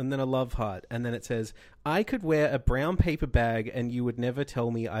Brie, and then a love heart, and then it says, I could wear a brown paper bag and you would never tell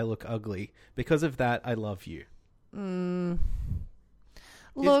me I look ugly. Because of that, I love you.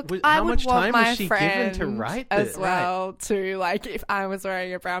 Look, was- I how would much want time my was she given friend to write as this? well to if I was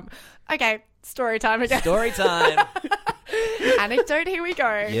wearing a brown. Okay, story time again. Story time. Anecdote. Here we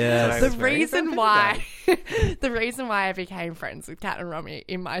go. Yes. The was wearing a reason brown why, the reason why I became friends with Kat and Romy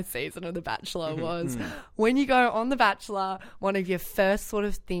in my season of The Bachelor was when you go on The Bachelor, one of your first sort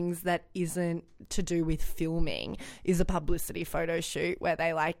of things that isn't to do with filming is a publicity photo shoot where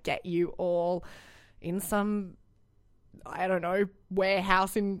they get you all in some, I don't know,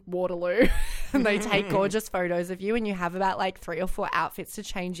 warehouse in Waterloo and they take gorgeous photos of you, and you have about 3 or 4 outfits to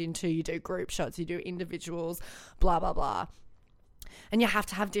change into. You do group shots, you do individuals, blah, blah, blah. And you have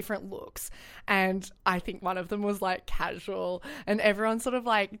to have different looks. And I think one of them was casual, and everyone's sort of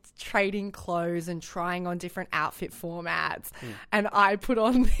trading clothes and trying on different outfit formats. And I put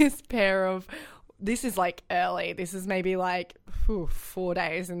on this pair of, this is early. This is maybe 4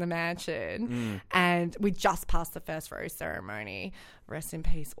 days in the mansion. And we just passed the first rose ceremony. Rest in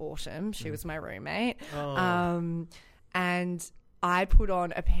peace, Autumn. She was my roommate. And I put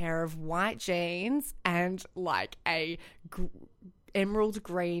on a pair of white jeans and emerald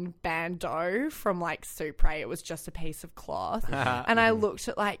green bandeau from like Supre. It was just a piece of cloth. And I looked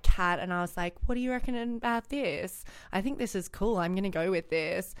at like Kat and I was like, what do you reckon about this? I think this is cool. I'm going to go with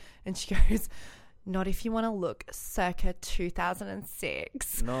this. And she goes, not if you want to look circa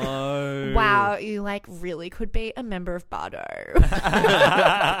 2006. No. Wow, you like really could be a member of Bardo.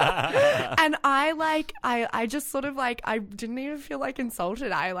 And I just sort of like, I didn't even feel like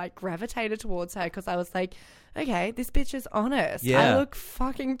insulted. I like gravitated towards her because I was like, okay, this bitch is honest. Yeah. I look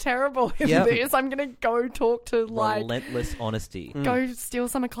fucking terrible in Yep. this. I'm going to go talk to like, Relentless honesty. go steal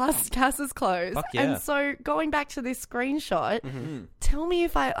some of Cass's clothes. Fuck yeah. And so going back to this screenshot, tell me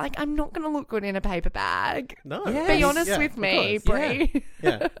if I'm not going to look good in a paper bag. No. Be honest with of me, course. Brie.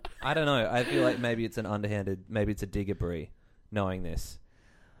 Yeah. I don't know. I feel like maybe it's an underhanded, maybe it's a dig at Brie, knowing this.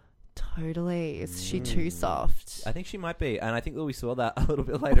 Totally. Is she too soft? I think she might be, and I think that we saw that a little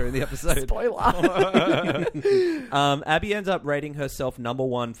bit later in the episode. Spoiler. Abby ends up rating herself number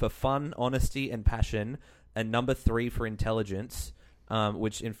 1 for fun, honesty, and passion, and number 3 for intelligence,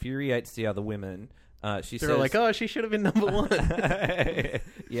 which infuriates the other women. She They're says, like, oh, she should have been number 1.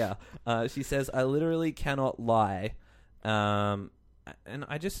 yeah. She says, I literally cannot lie. And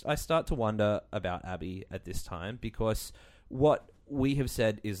I start to wonder about Abby at this time, because what we have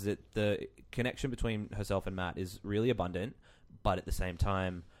said is that the connection between herself and Matt is really abundant, but at the same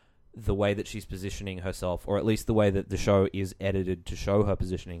time, the way that she's positioning herself, or at least the way that the show is edited to show her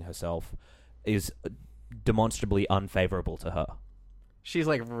positioning herself, is demonstrably unfavorable to her. She's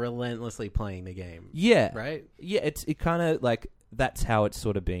like relentlessly playing the game. Yeah. Right? Yeah, it kind of like, that's how it's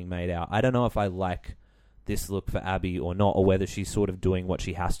sort of being made out. I don't know if I like this look for Abby or not, or whether she's sort of doing what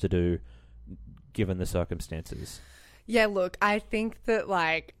she has to do given the circumstances. Yeah, look, I think that,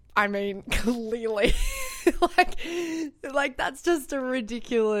 like, I mean, clearly, like that's just a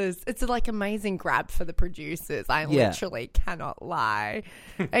ridiculous, it's a, like, amazing grab for the producers. I literally cannot lie.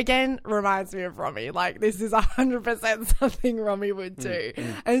 Again, reminds me of Romy. Like, this is 100% something Romy would do.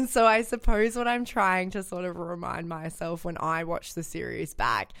 And so I suppose what I'm trying to sort of remind myself when I watch the series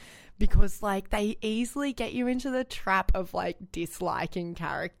back, because, like, they easily get you into the trap of, like, disliking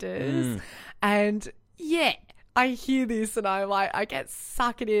characters. And, yeah, I hear this and I get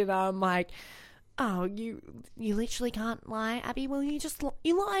sucked in. I'm like, oh, you literally can't lie, Abby. Well, you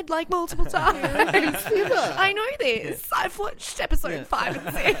lied like multiple times. I know this. I've watched episode 5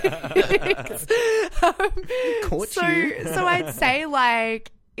 and 6. Caught you. So I'd say,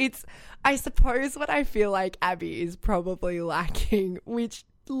 like, I suppose what I feel like Abby is probably lacking, which,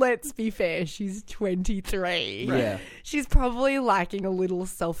 let's be fair, she's 23. Yeah. She's probably lacking a little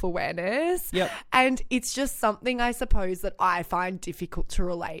self-awareness. Yep. And it's just something, I suppose, that I find difficult to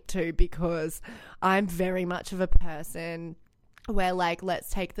relate to, because I'm very much of a person where, like, let's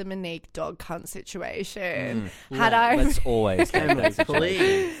take the Monique dog cunt situation. Let's always take that situation.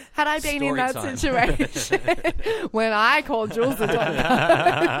 Please. Had I been in Story that time. situation when I called Jules a dog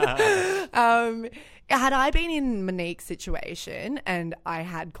cunt, had I been in Monique's situation and I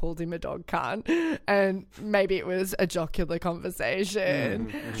had called him a dog cunt, and maybe it was a jocular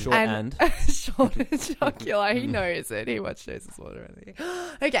conversation. Short and. Short and jocular. He knows it. He watched Jesus Water and everything.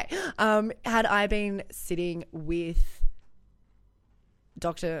 Okay. Had I been sitting with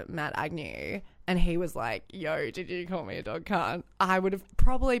Dr. Matt Agnew and he was like, yo, did you call me a dog cunt? I would have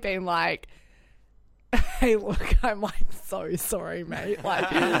probably been like, hey, look, I'm like, so sorry, mate. Like,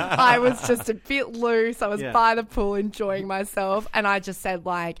 I was just a bit loose. I was by the pool enjoying myself. And I just said,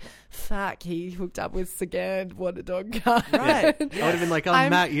 like, fuck, he hooked up with Sagand. What a dog cunt. Right. I would have been like, oh,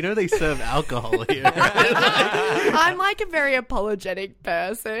 Matt, you know they serve alcohol here. I'm like a very apologetic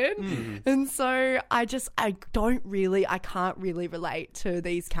person. And so I can't really relate to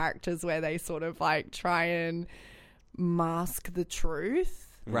these characters where they sort of like try and mask the truth.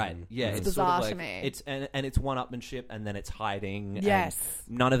 Right. Yeah. It's sort bizarre of like, to me. It's and it's one-upmanship, and then it's hiding. and Yes.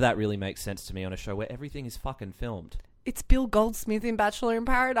 none of that really makes sense to me on a show where everything is fucking filmed. It's Bill Goldsmith in Bachelor in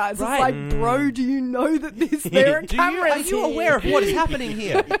Paradise. Right. It's like, bro, do you know that there are cameras Are you here? aware of what is happening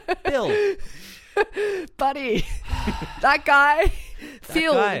here, Bill? Buddy, that guy,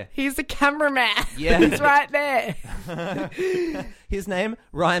 Phil, guy. he's a cameraman. Yeah. He's right there. His name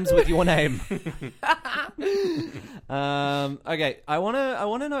rhymes with your name. Okay, I want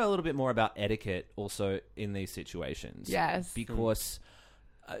to know a little bit more about etiquette also in these situations. Yes. Because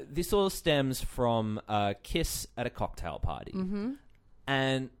this all stems from a kiss at a cocktail party. Mm-hmm.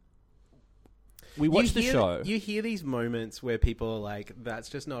 And we watched the show. You hear these moments where people are like, that's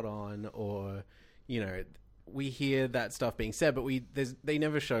just not on, or, you know, we hear that stuff being said, but they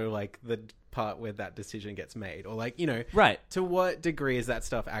never show like the part where that decision gets made, or like, you know, Right. to what degree is that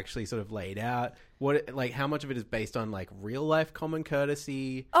stuff actually sort of laid out? what, like, how much of it is based on like real life common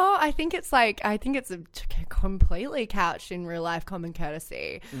courtesy? Oh, I think it's completely couched in real life common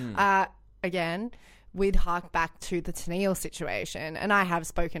courtesy. Again, we'd hark back to the Tennille situation, and I have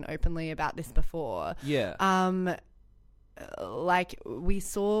spoken openly about this before. Yeah. Like we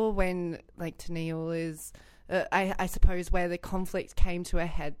saw when like Tennille is, I suppose where the conflict came to a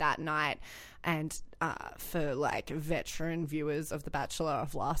head that night, and for like veteran viewers of The Bachelor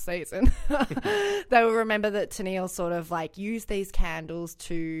of last season, they will remember that Tennille sort of like used these candles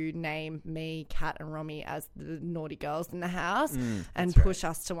to name me, Kat, and Romy as the naughty girls in the house and push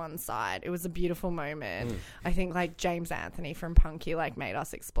us to one side. It was a beautiful moment. I think like James Anthony from Punky like made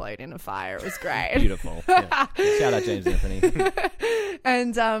us explode in a fire. It was great. Beautiful. Yeah. Shout out James Anthony.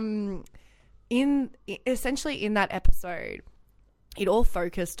 And essentially in that episode, it all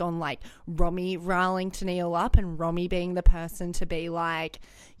focused on like Romy riling Tennille up, and Romy being the person to be like,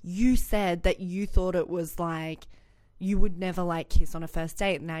 you said that you thought it was like you would never like kiss on a first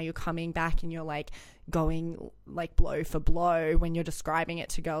date, and now you're coming back and you're like going like blow for blow when you're describing it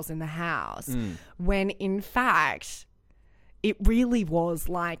to girls in the house, when in fact it really was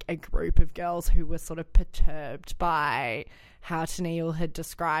like a group of girls who were sort of perturbed by how Tennille had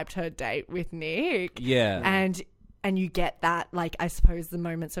described her date with Nick. Yeah. And you get that, like, I suppose the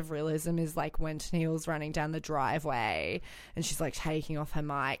moments of realism is like when Tennille's running down the driveway and she's like taking off her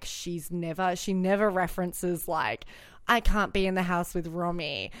mic. She never references like, I can't be in the house with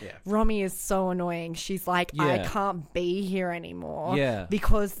Romy. Yeah. Romy is so annoying. She's like, I can't be here anymore. Yeah.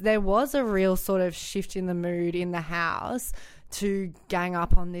 Because there was a real sort of shift in the mood in the house to gang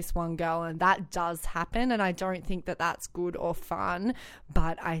up on this one girl, and that does happen, and I don't think that that's good or fun,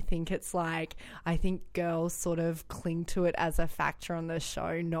 but I think it's like, I think girls sort of cling to it as a factor on the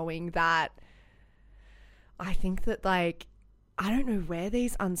show, knowing that I think that like, I don't know where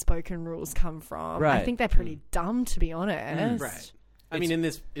these unspoken rules come from. Right. I think they're pretty dumb, to be honest. Right. I mean, in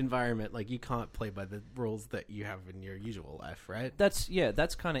this environment, like, you can't play by the rules that you have in your usual life, right? That's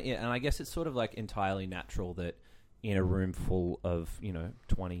kind of it. And I guess it's sort of like entirely natural that in a room full of,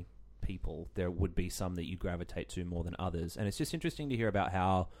 20 people, there would be some that you gravitate to more than others. And it's just interesting to hear about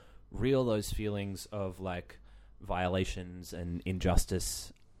how real those feelings of like violations and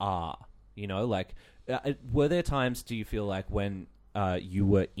injustice are, like, were there times, do you feel like, when you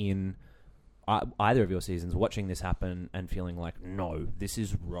were in either of your seasons watching this happen and feeling like, no, this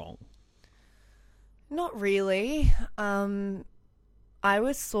is wrong? Not really. I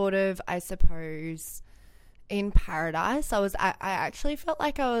was sort of, I suppose, in Paradise, I actually felt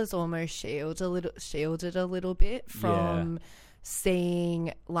like I was almost shielded a little bit from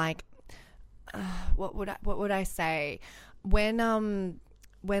seeing like what would I say when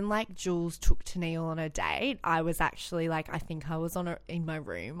like Jules took Tennille on a date, I was actually like, I think I was in my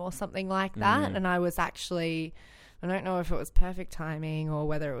room or something like that, and I was actually, I don't know if it was perfect timing or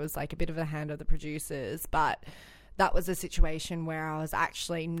whether it was like a bit of a hand of the producers, but that was a situation where I was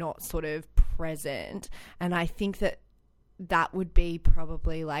actually not sort of present. And I think that would be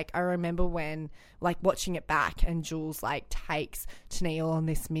probably like, I remember when like watching it back and Jules like takes Tennille on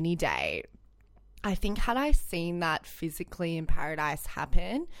this mini date. I think had I seen that physically in Paradise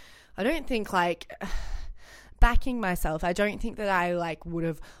happen, I don't think like backing myself, I don't think that I like would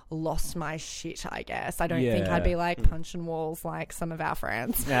have lost my shit, I guess. I don't think I'd be like punching walls like some of our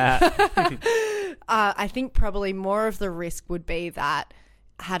friends. I think probably more of the risk would be that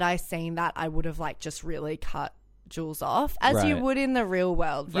had I seen that, I would have like just really cut Jules off, as you would in the real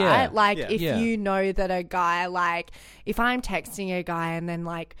world, right? If you know that a guy, like if I'm texting a guy and then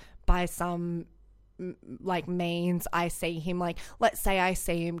like by some like means I see him, like let's say I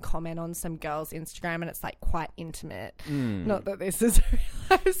see him comment on some girl's Instagram and it's like quite intimate, not that this is a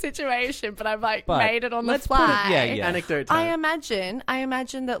real life situation, but I've like made it on the fly. Anecdote time. I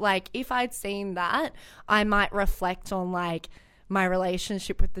imagine that like if I'd seen that, I might reflect on like my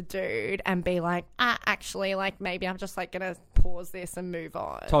relationship with the dude and be like, actually, like maybe I'm just like gonna pause this and move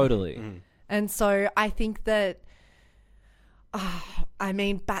on. Totally. And so I think that I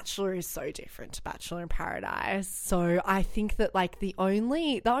mean, Bachelor is so different to Bachelor in Paradise. So I think that like the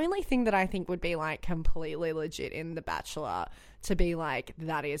only thing that I think would be like completely legit in The Bachelor to be like,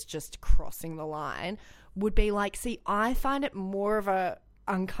 that is just crossing the line, would be like, see, I find it more of a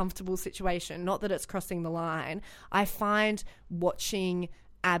uncomfortable situation. Not that it's crossing the line. I find watching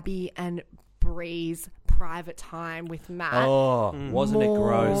Abby and Bree's private time with Matt wasn't it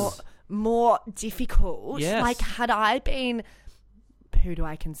gross? More difficult. Yes. Like had I been, who do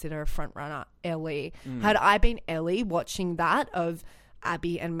I consider a front runner? Ellie. Had I been Ellie watching that of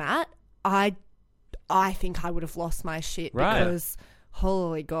Abby and Matt, I think I would have lost my shit because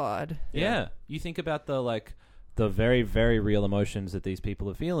holy God. Yeah. You think about the very, very real emotions that these people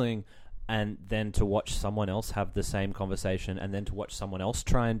are feeling, and then to watch someone else have the same conversation, and then to watch someone else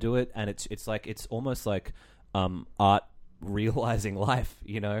try and do it, and it's almost like art realizing life,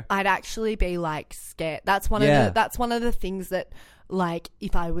 you know? I'd actually be like scared. That's one of the things that, like,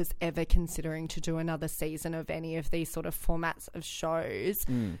 if I was ever considering to do another season of any of these sort of formats of shows,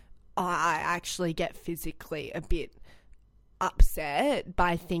 I actually get physically a bit upset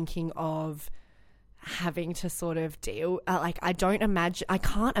by thinking of having to sort of deal, I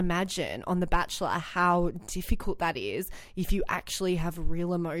can't imagine on The Bachelor how difficult that is if you actually have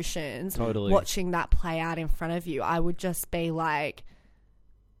real emotions. Totally. Watching that play out in front of you, I would just be like,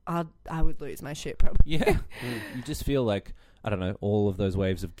 I would lose my shit probably. Yeah. You just feel like, I don't know, all of those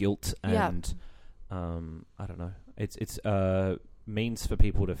waves of guilt and I don't know. It's means for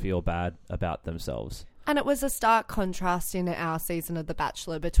people to feel bad about themselves. And it was a stark contrast in our season of The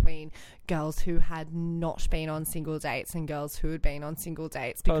Bachelor between girls who had not been on single dates and girls who had been on single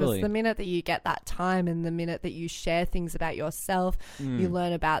dates. Because Totally. the minute that you get that time and the minute that you share things about yourself, you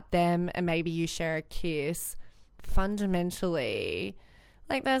learn about them, and maybe you share a kiss, fundamentally,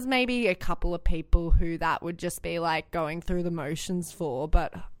 like, there's maybe a couple of people who that would just be like going through the motions for.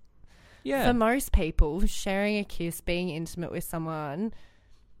 But for most people, sharing a kiss, being intimate with someone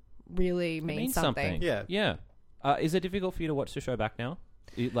really means something. Yeah. Is it difficult for you to watch the show back now?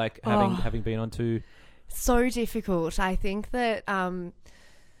 Having been on to... So difficult. I think that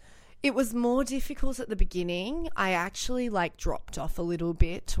it was more difficult at the beginning. I actually dropped off a little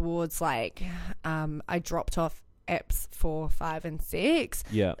bit towards I dropped off EPs 4, 5 and 6.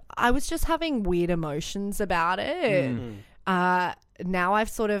 Yeah. I was just having weird emotions about it. Now I've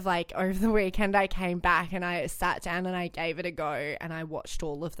sort of over the weekend I came back and I sat down and I gave it a go and I watched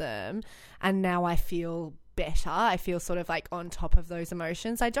all of them, and now I feel better. I feel sort of on top of those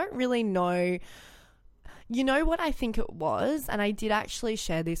emotions. I don't really know. You know what I think it was? And I did actually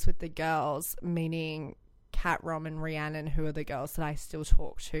share this with the girls, meaning Kat, Rom and Rhiannon, who are the girls that I still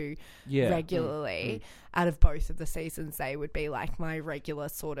talk to regularly. Out of both of the seasons, they would be my regular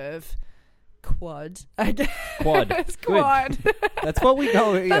sort of quad, I guess. Quad. That's what we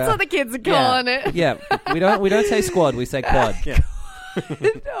go. That's what the kids are calling it. Yeah, we don't say squad, we say quad.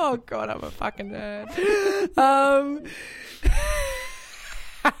 Oh God, I'm a fucking nerd.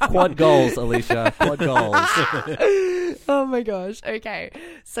 Quad goals, Alicia. Quad goals. Oh my gosh. Okay.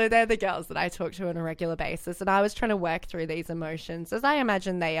 So they're the girls that I talk to on a regular basis, and I was trying to work through these emotions, as I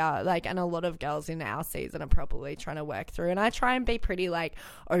imagine they are, and a lot of girls in our season are probably trying to work through. And I try and be pretty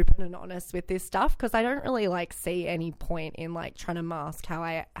open and honest with this stuff, because I don't really see any point in trying to mask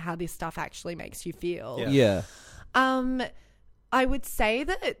how this stuff actually makes you feel. Yeah. I would say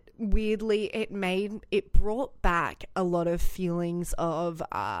that weirdly it brought back a lot of feelings of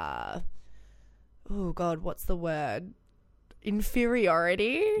oh God, what's the word?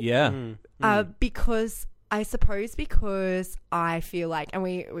 Inferiority. Yeah. Because I feel and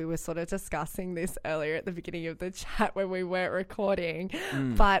we were sort of discussing this earlier at the beginning of the chat when we weren't recording,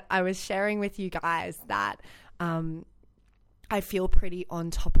 but I was sharing with you guys that I feel pretty on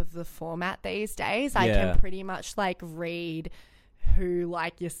top of the format these days. I can pretty much read who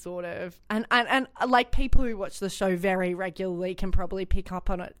you sort of and people who watch the show very regularly can probably pick up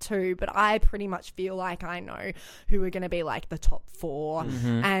on it too, but I pretty much feel I know who are going to be the top 4,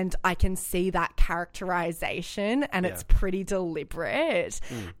 and I can see that characterization, and it's pretty deliberate.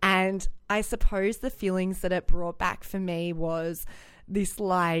 And I suppose the feelings that it brought back for me was this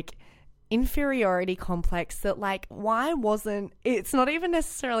inferiority complex that why wasn't, it's not even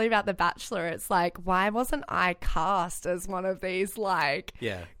necessarily about The Bachelor, it's why wasn't I cast as one of these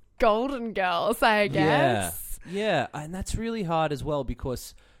golden girls, I guess. Yeah, and that's really hard as well,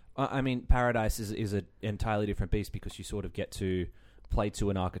 because Paradise is an entirely different beast, because you sort of get to play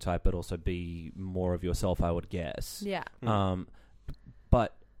to an archetype but also be more of yourself, I would guess.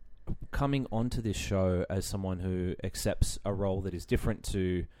 But coming onto this show as someone who accepts a role that is different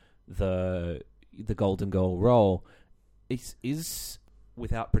to the golden girl role is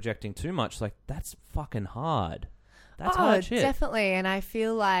without projecting too much, that's fucking hard. That's hard shit. Definitely. And I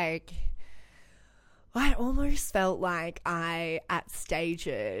feel I almost felt I, at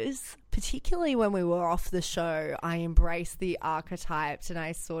stages, particularly when we were off the show, I embraced the archetypes, and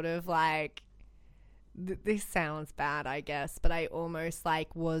I sort of this sounds bad, I guess, but I almost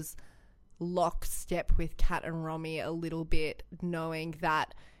was lockstep with Kat and Romy a little bit, knowing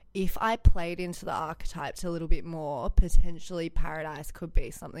that if I played into the archetypes a little bit more, potentially Paradise could be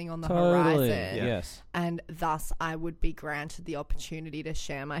something on the horizon. Yes. And thus I would be granted the opportunity to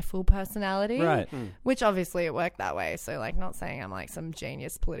share my full personality. Right. Which obviously it worked that way. So like, not saying I'm like some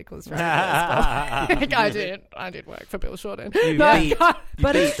genius political strategist. But, like, I did work for Bill Shorten.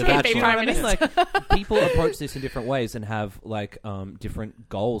 But it's The true. Bachelor. Prime I mean, Minister. like, people approach this in different ways and have like different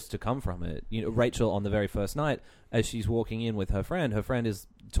goals to come from it. You know, Rachel on the very first night, as she's walking in with her friend is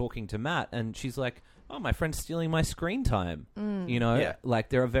talking to Matt, and she's like, "Oh, my friend's stealing my screen time." You know, like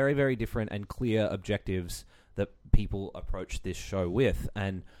there are very, very different and clear objectives that people approach this show with,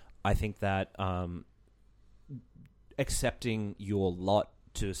 and I think that accepting your lot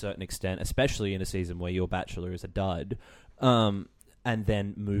to a certain extent, especially in a season where your bachelor is a dud, and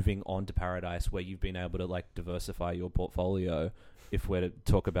then moving on to Paradise where you've been able to like diversify your portfolio, if we're to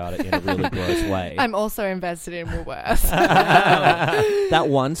talk about it in a really gross way. I'm also invested in Woolworths. That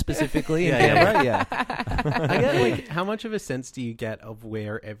one specifically in Canberra, yeah. I get, like, how much of a sense do you get of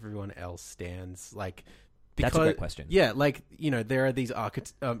where everyone else stands? Like, because, That's a great question. Yeah, like, you know, there are these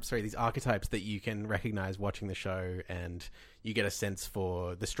archetypes that you can recognize watching the show, and you get a sense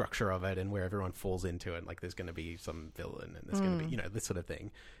for the structure of it and where everyone falls into it. Like, there's going to be some villain, and there's going to be, you know, this sort of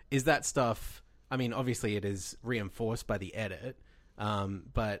thing. Is that stuff? I mean, obviously, it is reinforced by the edit.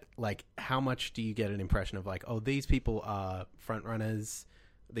 But like, how much do you get an impression of like, oh, these people are front runners,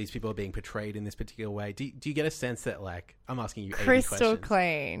 these people are being portrayed in this particular way? Do you get a sense that, like, I'm asking you 80 Crystal questions.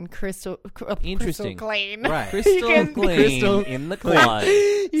 clean. Crystal Interesting. clean. Right. Crystal clean Crystal in the cloud.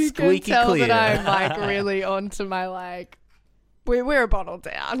 You Squeaky can tell clear. that I'm like really onto my like. We're a bottle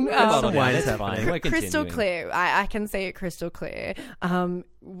down. Bottle down, wine's that's happening. fine. We're Crystal continuing. clear. I can see it crystal clear.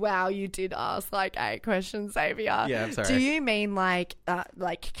 Wow, you did ask like 8 questions, Xavier. Yeah, I'm sorry. Do you mean like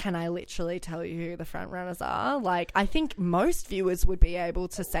can I literally tell you who the front runners are? Like, I think most viewers would be able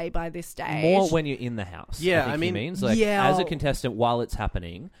to say by this stage. More when you're in the house. Yeah, I I mean, he means. Like, yeah. as a contestant while it's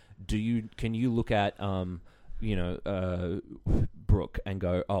happening, can you look at Brooke and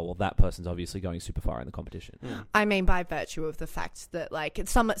go, oh well, that person's obviously going super far in the competition. I mean, by virtue of the fact that like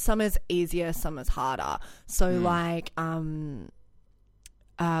some is easier, some is harder. So like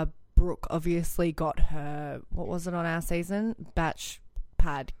Brooke obviously got her, what was it on our season? Batch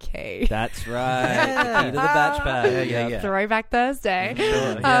pad key. That's right. The key to the batch pad. Yeah. Throwback Thursday.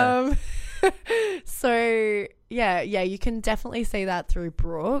 Sure, yeah. So yeah, you can definitely see that through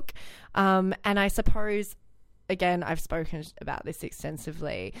Brooke. And I suppose, again, I've spoken about this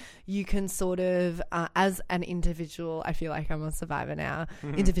extensively. You can sort of, as an individual, I feel like I'm a Survivor now,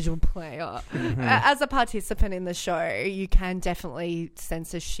 individual player. As a participant in the show, you can definitely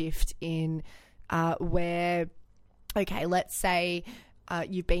sense a shift in where, okay, let's say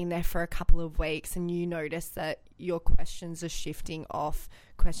you've been there for a couple of weeks and you notice that your questions are shifting off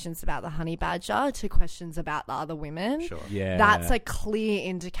questions about the honey badger to questions about the other women. Sure. Yeah. That's a clear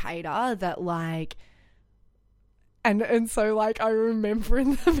indicator that like, and so like I remember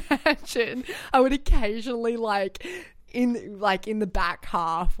in the mansion I would occasionally like in the back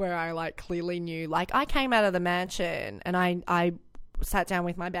half where I like clearly knew, like I came out of the mansion and I sat down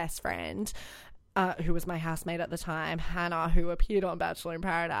with my best friend who was my housemate at the time, Hannah, who appeared on Bachelor in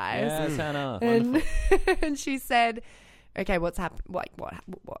Paradise. Yes, Hannah. And she said, okay, what's happening?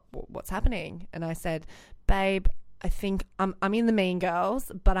 And I said, babe, I think I'm in the Mean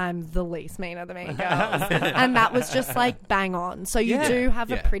Girls, but I'm the least mean of the Mean Girls. And that was just like bang on. So you do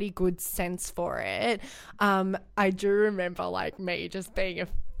have a pretty good sense for it. I do remember like me just being a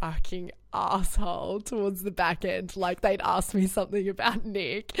fucking asshole towards the back end. Like they'd ask me something about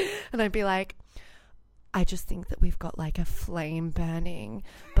Nick and I'd be like, I just think that we've got like a flame burning,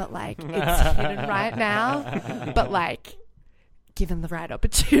 but like it's hidden right now. But like, given the right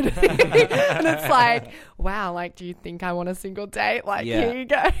opportunity. And it's like, wow, like, do you think I want a single date? Like, here you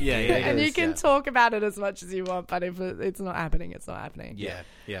go. Yeah, and it you is, can talk about it as much as you want, but if it's not happening, it's not happening. Yeah.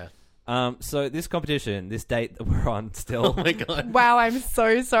 So this competition, this date that we're on still. Oh my god. Wow, I'm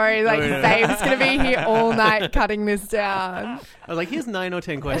so sorry. Like, Zabe's going to be here all night cutting this down. I was like, here's 9 or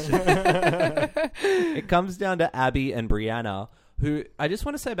 10 questions. It comes down to Abby and Brianna, who I just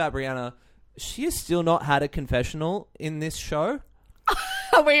want to say about Brianna, she has still not had a confessional in this show.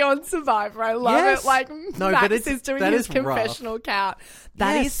 Are we on Survivor? I love Yes. it. Like, No, Max but it's- is doing that his is rough. confessional count.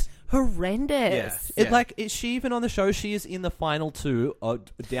 That is Yes. horrendous. Yeah. Is she even on the show? She is in the final 2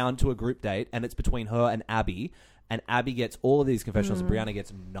 down to a group date, and it's between her and Abby. And Abby gets all of these confessionals, and Brianna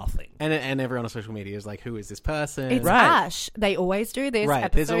gets nothing. And everyone on social media is like, who is this person? It's Right. Ash. They always do this. Right.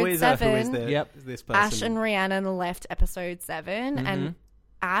 Episode There's always 7. who is this person? Ash and Rhiannon left episode 7. And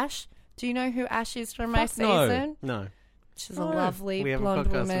Ash, do you know who Ash is from my Fuck no. season? No. She's a lovely we have a blonde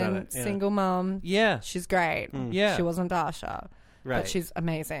podcast about woman, it, yeah. single mum. Yeah. She's great. Yeah. She wasn't Dasha, Right. but she's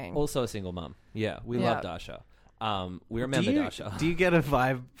amazing. Also a single mum. Yeah, we Yeah. love Dasha. We remember Dasha. Do you get a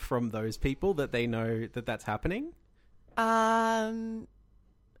vibe from those people that they know that that's happening?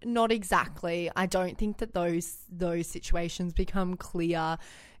 Not exactly. I don't think that those situations become clear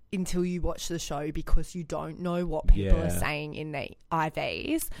until you watch the show because you don't know what people Yeah. are saying in the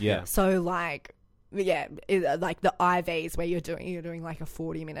IVs. Yeah. So like, yeah, like the IVs where you're doing like a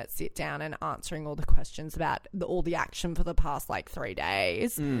 40-minute sit down and answering all the questions about all the action for the past like 3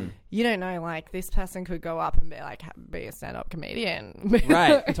 days. You don't know, like this person could go up and be a stand-up comedian,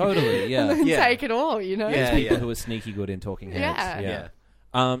 Right, totally, yeah. and then Yeah. take it all. You know, Yeah. People who are sneaky good in talking heads.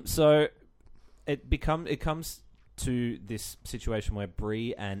 Yeah. So it comes to this situation where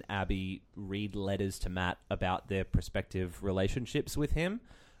Bree and Abby read letters to Matt about their prospective relationships with him,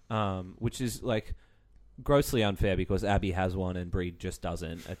 which is like grossly unfair because Abby has one and Bree just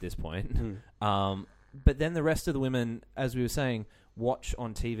doesn't at this point. But then the rest of the women, as we were saying, watch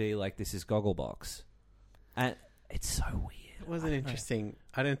on TV like this is Gogglebox, and it's so weird. It wasn't interesting.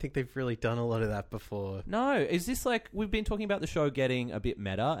 I don't think they've really done a lot of that before. No, is this like we've been talking about the show getting a bit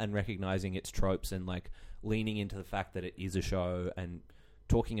meta and recognizing its tropes and like leaning into the fact that it is a show and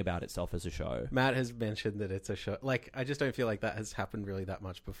talking about itself as a show. Matt has mentioned that it's a show. Like, I just don't feel like that has happened really that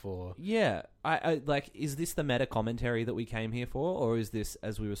much before. Yeah, I like, is this the meta commentary that we came here for, or is this,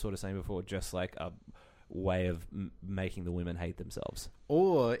 as we were sort of saying before, just like a way of making the women hate themselves?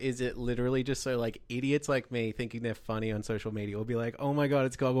 Or is it literally just so like idiots like me thinking they're funny on social media will be like, oh my god,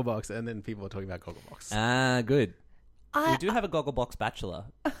 it's Gogglebox, and then people are talking about Gogglebox. Ah, good. We do have a Gogglebox Bachelor.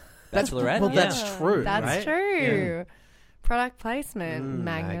 Bachelorette? well, yeah. that's true. That's right? true. Yeah. Product placement,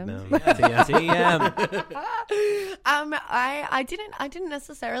 Magnum. TM. I didn't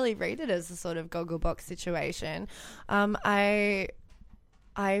necessarily read it as a sort of Gogglebox situation. I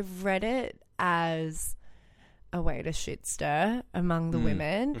read it as a way to shit stir among the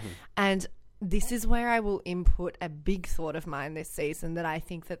women, and this is where I will input a big thought of mine this season that I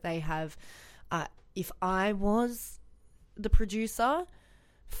think that they have. If I was the producer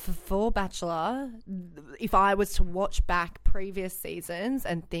for Bachelor, if I was to watch back previous seasons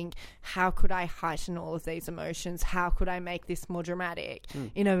and think, how could I heighten all of these emotions? How could I make this more dramatic?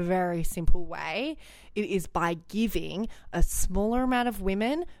 In a very simple way, it is by giving a smaller amount of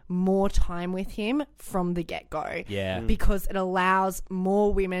women more time with him from the get-go. Yeah. Because it allows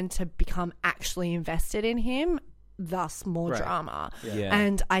more women to become actually invested in him, thus more Right. drama. Yeah.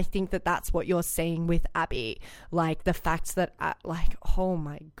 And I think that that's what you're seeing with Abby. Like the fact that, like, oh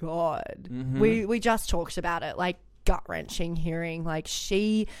my God. We just talked about it, like gut-wrenching hearing. Like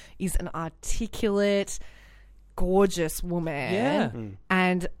she is an articulate, gorgeous woman. Yeah.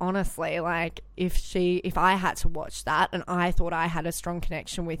 And honestly, like if I had to watch that and I thought I had a strong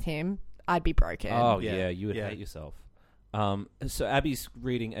connection with him, I'd be broken. Oh, Yeah. yeah, you would Yeah. hate yourself. So Abby's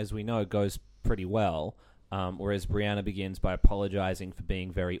reading, as we know, goes pretty well, whereas Brianna begins by apologizing for being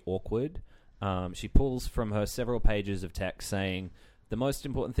very awkward. She pulls from her several pages of text saying the most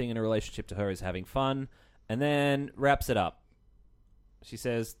important thing in a relationship to her is having fun, and then wraps it up. She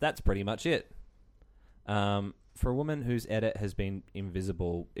says, that's pretty much it. For a woman whose edit has been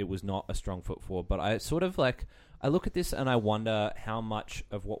invisible, it was not a strong foot forward, but I sort of like, I look at this and I wonder how much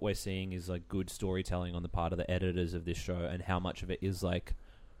of what we're seeing is like good storytelling on the part of the editors of this show and how much of it is like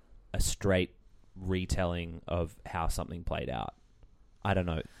a straight retelling of how something played out. I don't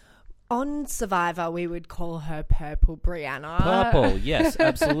know. On Survivor, we would call her Purple Brianna. Purple, yes,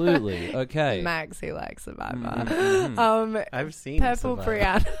 absolutely. Okay. Max, he likes Survivor. I've seen Purple Survivor.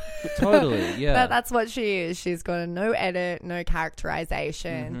 Brianna. Totally, yeah. That's what she is. She's got a no edit, no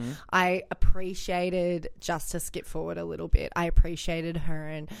characterization. I appreciated, just to skip forward a little bit, I appreciated her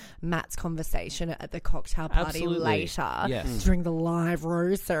and Matt's conversation at the cocktail party Absolutely. later Yes. during the live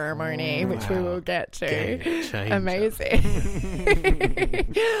rose ceremony, which we will get to. Game changer. Amazing.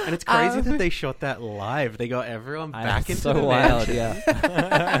 And it's crazy that they shot that live. They got everyone back into so the wild, mansion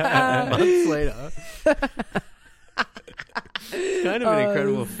yeah. months later. Kind of an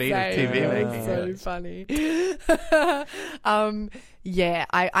incredible feat of TV making. So funny. Yeah,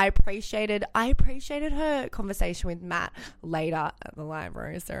 I appreciated her conversation with Matt later at the live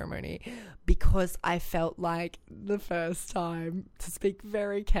rose ceremony because I felt like the first time, to speak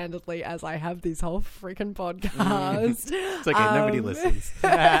very candidly as I have this whole freaking podcast. It's okay, nobody listens.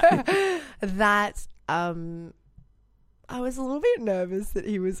 That I was a little bit nervous that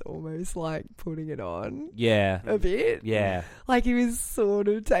he was almost like putting it on Yeah. a bit. Yeah. Like he was sort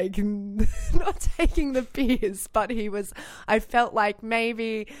of not taking the piss, but I felt like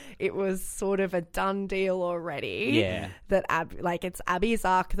maybe it was sort of a done deal already. Yeah. That it's Abby's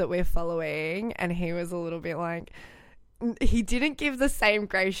arc that we're following, and he was a little bit like, he didn't give the same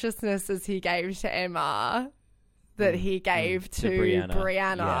graciousness as he gave to Emma that he gave to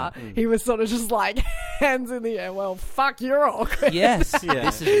Brianna. Yeah. He was sort of just like hands in the air. Well, fuck, you're awkward. Yes. Yeah.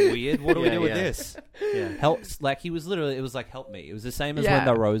 This is weird. What do we Yeah, do with yeah. this? Yeah. He was literally, it was like, help me. It was the same as Yeah. when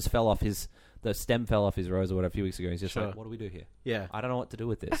the stem fell off his rose or whatever a few weeks ago. He's just Sure. like, what do we do here? Yeah. I don't know what to do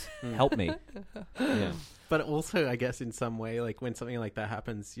with this. Help me. Yeah. But also, I guess in some way, like when something like that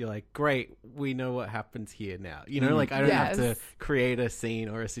happens, you're like, great, we know what happens here now. You know, like I don't have to Yes. create a scene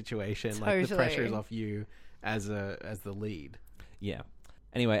or a situation. Like the pressure is Totally. off you as the lead. Yeah.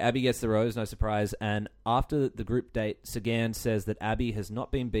 Anyway, Abby gets the rose, no surprise. And after the group date, Sagan says that Abby has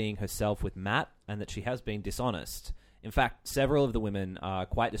not been being herself with Matt and that she has been dishonest. In fact, several of the women are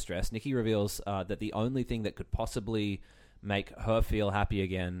quite distressed. Nikki reveals that the only thing that could possibly make her feel happy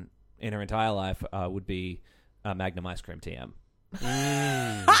again in her entire life would be Magnum Ice Cream TM.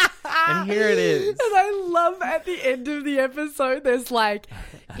 And here it is. And I love at the end of the episode, there's like,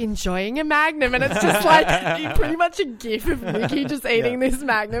 enjoying a Magnum. And it's just like pretty much a gif of Nikki just eating this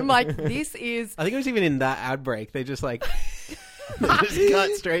Magnum. Like, this is... I think it was even in that ad break. They just like just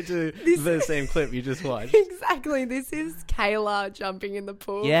cut straight to the same clip you just watched. Exactly. This is Kayla jumping in the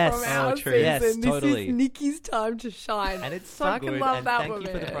pool Yes. from our Oh, true. season. Yes, this totally. is Nikki's time to shine. And it's so Fucking good. love And that thank woman.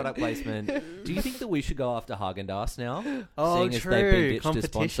 you for the product placement. Do you think that we should go after Haagen-Dazs now? Oh, Seeing as true. they've been ditched as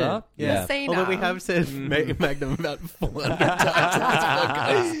Competition. sponsor? Yeah. Cena. Although we have said Magnum about 400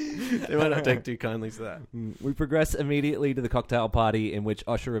 times in this podcast. They might not take too kindly to that. We progress immediately to the cocktail party in which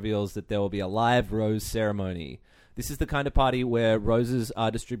Usher reveals that there will be a live rose ceremony. This is the kind of party where roses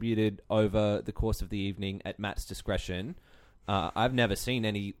are distributed over the course of the evening at Matt's discretion. I've never seen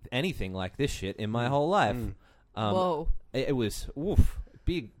anything like this shit in my whole life. Whoa. It was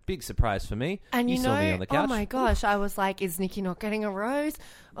big surprise for me. And you saw know, me on the couch. oh my gosh, I was like, is Nikki not getting a rose?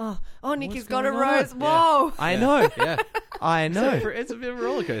 Oh, Nikki's got a going on? rose. Whoa. I know. Yeah. I know. It's a bit of a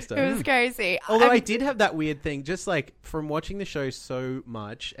roller coaster. It was crazy. Although I did have that weird thing, just like from watching the show so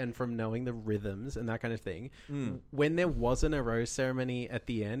much and from knowing the rhythms and that kind of thing, when there wasn't a rose ceremony at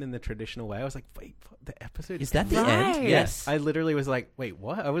the end in the traditional way, I was like, wait, the episode Is that the Right. end? Yes. I literally was like, wait,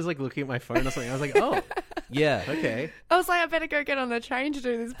 what? I was like looking at my phone or something. I was like, oh, Yeah. okay. I was like, I better go get on the train to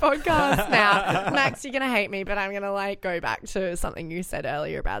do this podcast now. Max, you're going to hate me, but I'm going to like go back to something you said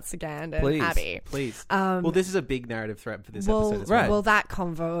earlier about Sagan and Please. Abby. Please. Well, this is a big narrative thread for this episode as right. well. Well, that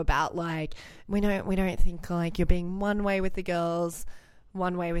convo about like we don't think like you're being one way with the girls,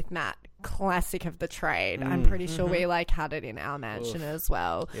 one way with Matt. Classic of the trade. I'm pretty sure we like had it in our mansion as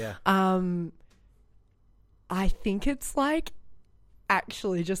well. Yeah. I think it's like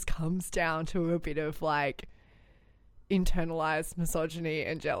actually just comes down to a bit of like internalized misogyny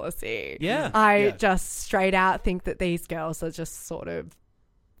and jealousy. Yeah. I just straight out think that these girls are just sort of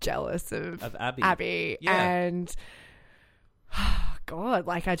jealous of Abby. Yeah. and God,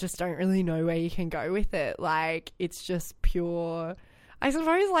 like I just don't really know where you can go with it. Like it's just pure. I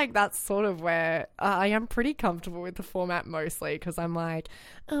suppose like that's sort of where I am pretty comfortable with the format mostly because I'm like,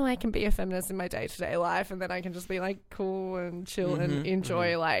 oh, I can be a feminist in my day-to-day life and then I can just be like cool and chill and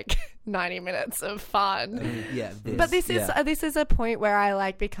enjoy like 90 minutes of fun. Yeah. But this is a point where I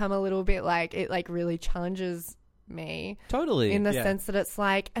like become a little bit like it like really challenges me totally in the Yeah. sense that it's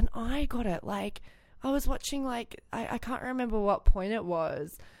like, and I got it like I was watching like I can't remember what point it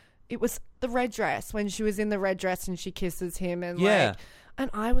was. It was the red dress when she was in the red dress and she kisses him and Yeah. like, and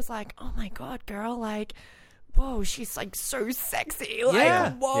I was like, oh my God, girl, like, whoa, she's like so sexy. Like,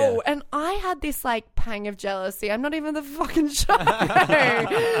 Yeah. whoa. Yeah. And I had this like pang of jealousy. I'm not even the fucking show.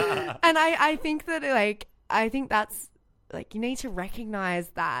 And I think that like, I think that's like, you need to recognize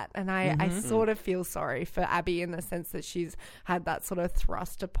that. And I sort of feel sorry for Abby in the sense that she's had that sort of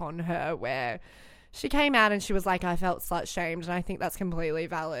thrust upon her where she came out and she was like, I felt slut shamed. And I think that's completely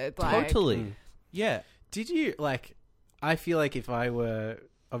valid. Like, Totally. Yeah. Did you like? I feel like if I were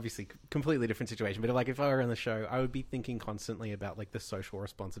obviously completely different situation, but like if I were on the show, I would be thinking constantly about like the social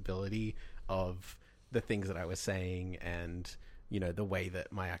responsibility of the things that I was saying, and you know the way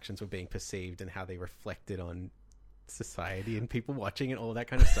that my actions were being perceived and how they reflected on society and people watching and all that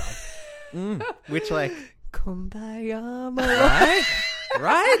kind of stuff. Which like, Kumbaya, my Right?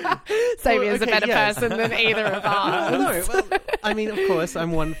 Right? Sabia's Well, a better yes. person than either of us. no, well, I mean, of course,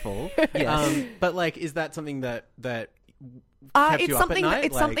 I'm wonderful. But like, is that something that kept It's you something. up at night?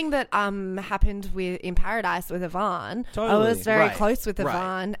 It's something that happened in Paradise with Yvonne. Totally. I was very Right. close with Right.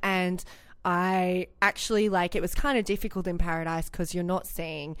 Yvonne, and I actually it was kind of difficult in Paradise because you're not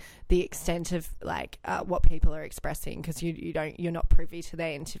seeing the extent of what people are expressing because you're not privy to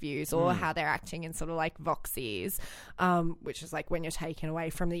their interviews or how they're acting in sort of like voxies, which is like when you're taken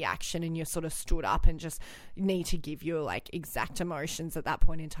away from the action and you're sort of stood up and just need to give your like exact emotions at that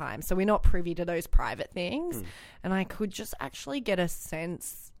point in time. So we're not privy to those private things, and I could just actually get a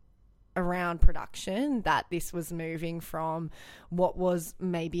sense around production that this was moving from what was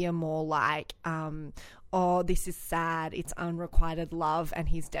maybe a more like oh, this is sad, it's unrequited love and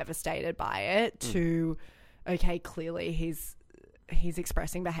he's devastated by it, to okay, clearly he's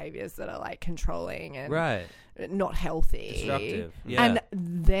expressing behaviors that are like controlling and Right. not healthy, Destructive. Yeah. And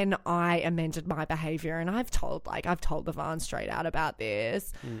then I amended my behavior, and I've told Yvonne straight out about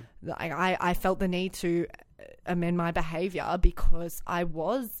this. Like I felt the need to amend my behavior because I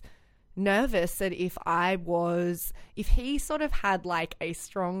was nervous that if he sort of had like a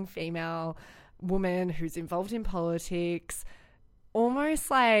strong female woman who's involved in politics,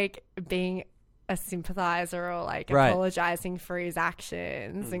 almost like being a sympathizer or like Right. apologizing for his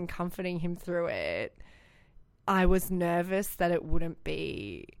actions and comforting him through it, I was nervous that it wouldn't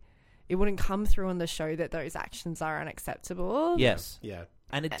come through on the show that those actions are unacceptable. Yes. Yeah.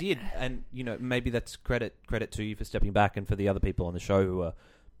 And it did. And, maybe that's credit to you for stepping back and for the other people on the show who are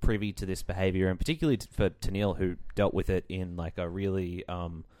privy to this behavior, and particularly for Tenniel, who dealt with it in like a really,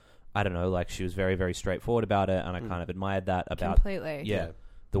 I don't know, like she was very, very straightforward about it, and I kind of admired that about Completely. yeah,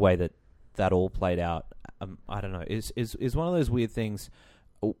 the way that all played out. I don't know, is one of those weird things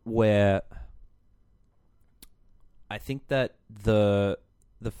where I think that the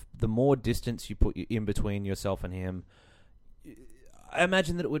more distance you put in between yourself and him, I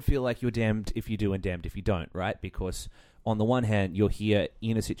imagine that it would feel like you're damned if you do and damned if you don't, right? Because on the one hand, you're here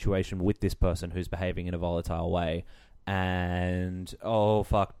in a situation with this person who's behaving in a volatile way, and oh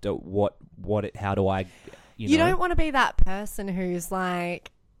fuck, how do I? You don't want to be that person who's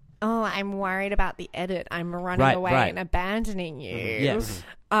like, oh, I'm worried about the edit. I'm running away and abandoning you. Yes.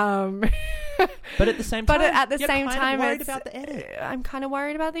 But at the same time, at the you're same kind of time, worried about the edit. I'm kind of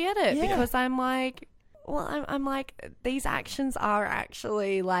worried about the edit Yeah. because I'm like, well, I'm like, these actions are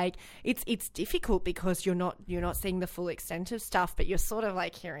actually like, it's difficult because you're not seeing the full extent of stuff, but you're sort of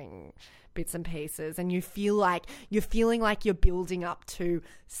like hearing bits and pieces, and you're feeling like you're building up to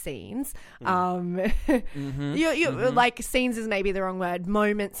scenes. Like scenes is maybe the wrong word.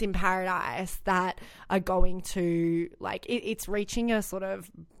 Moments in Paradise that are going to like it's reaching a sort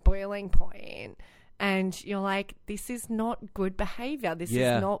of boiling point. And you're like, this is not good behavior. This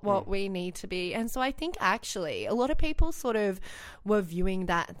is not what we need to be. And so I think actually a lot of people sort of were viewing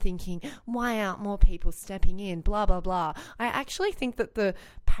that thinking, why aren't more people stepping in, blah, blah, blah. I actually think that the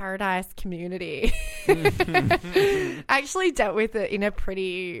Paradise community actually dealt with it in a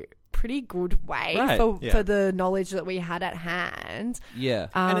pretty good way for the knowledge that we had at hand. Yeah.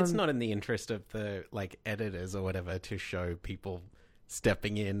 And it's not in the interest of the like editors or whatever to show people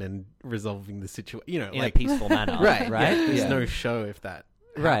stepping in and resolving the situation, in a peaceful manner. right. Yeah. There's no show if that.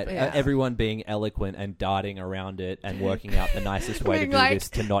 Right. Yeah. Everyone being eloquent and darting around it and working out the nicest way to Being do like, this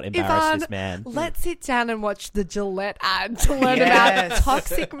to not embarrass Yvonne, this man. let's sit down and watch the Gillette ad to learn about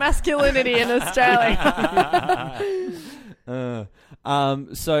toxic masculinity in Australia.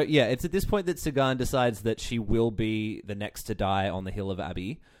 So yeah, it's at this point that Sagan decides that she will be the next to die on the hill of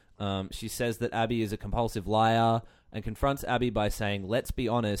Abby. She says that Abby is a compulsive liar and confronts Abby by saying, "Let's be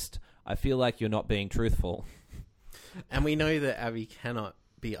honest, I feel like you're not being truthful." And we know that Abby cannot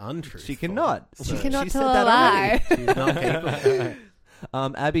be untruthful. She cannot. She cannot said tell a that lie. already. She's not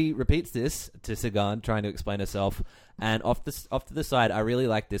capable. Abby repeats this to Sagan, trying to explain herself. And off to the side, I really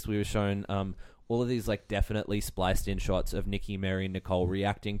like this. We were shown all of these like definitely spliced in shots of Nikki, Mary, and Nicole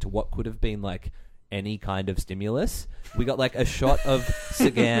reacting to what could have been like any kind of stimulus. We got like a shot of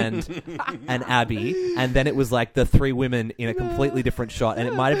Sagan and Abby, and then it was like the three women in a completely different shot, and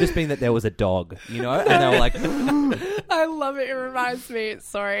it might have just been that there was a dog, and they were like, I love it. It reminds me.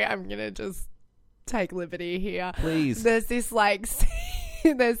 Sorry, I'm gonna just take liberty here. please. There's this like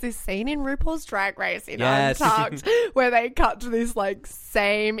there's this scene in RuPaul's Drag Race in Yes. Untucked where they cut to this like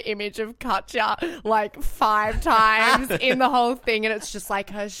same image of Katja like 5 times in the whole thing, and it's just like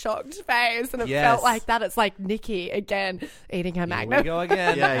her shocked face, and it Yes. felt like that. It's like Nikki again eating her Here Magnum. we go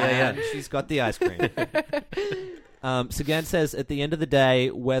again. Yeah. She's got the ice cream. Sagan says, at the end of the day,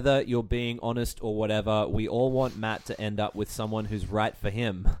 whether you're being honest or whatever, we all want Matt to end up with someone who's right for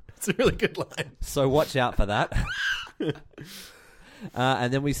him. It's a really good line. So watch out for that.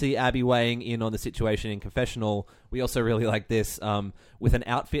 And then we see Abby weighing in on the situation in confessional We also really like this with an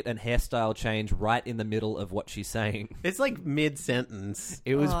outfit and hairstyle change right in the middle of what she's saying. It's like mid-sentence.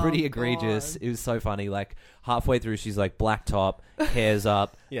 It was pretty egregious. God. It was so funny. Like halfway through, she's like black top, hair's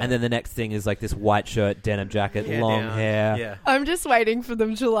up, Yeah. and then the next thing is like this white shirt, denim jacket, long down. hair. Yeah. I'm just waiting for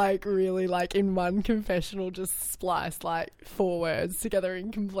them to like really like in one confessional just splice like 4 words together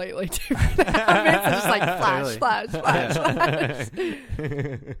in completely different elements. It's just like flash, Totally. flash,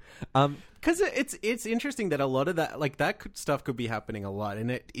 flash. Because it's interesting that a lot of that, like stuff could be happening a lot, and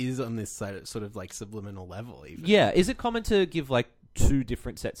it is on this sort of like subliminal level. Even. Yeah. Is it common to give like 2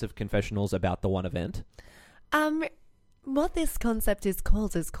 different sets of confessionals about the one event? What this concept is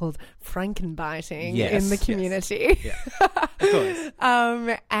called frankenbiting Yes, in the yes. community. Yeah. Of course.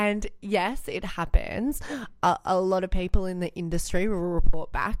 And yes, it happens. A lot of people in the industry will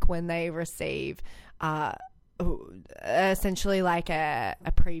report back when they receive essentially like a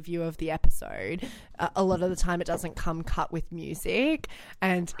preview of the episode. A lot of the time it doesn't come cut with music,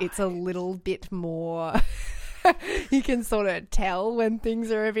 and it's a little bit more you can sort of tell when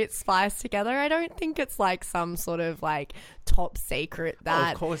things are a bit spliced together. I don't think it's like some sort of like top secret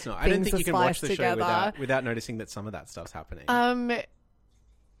that of course not. I don't think you can watch the show without noticing that some of that stuff's happening.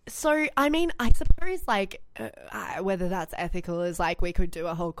 So, I mean, I suppose, like, whether that's ethical is, like, we could do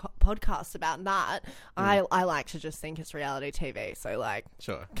a whole podcast about that. I like to just think it's reality TV. So, like,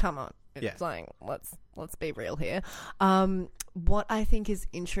 Sure. come on. It's Yeah. like, let's be real here. What I think is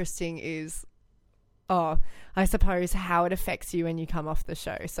interesting is, I suppose how it affects you when you come off the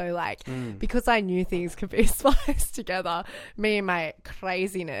show. So, like, because I knew things could be spliced together, me and my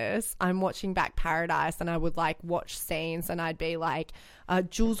craziness, I'm watching back Paradise and I would, like, watch scenes and I'd be like,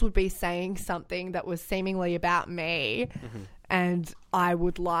 Jules would be saying something that was seemingly about me and I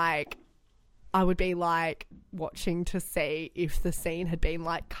would be, like, watching to see if the scene had been,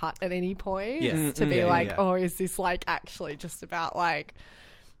 like, cut at any point. Yeah. To be Yeah, like, yeah. oh, is this, like, actually just about, like...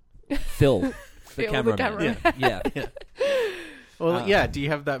 Phil. The Phil the cameraman. cameraman. Yeah. Well, yeah. Do you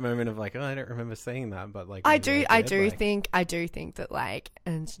have that moment of like, oh, I don't remember saying that, but like, I maybe do did, like- think that, like,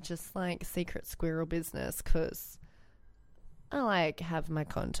 and just like secret squirrel business, because I like have my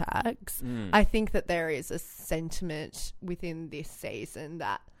contacts. I think that there is a sentiment within this season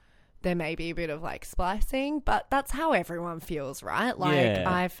that there may be a bit of like splicing, but that's how everyone feels, right? Like, Yeah.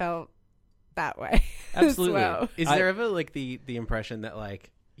 I felt that way Absolutely. as well. Is there ever like the impression that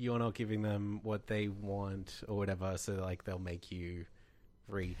like you're not giving them what they want or whatever, so like they'll make you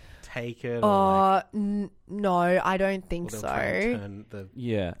retake it? Or, like, No, I don't or think they'll so. try and turn the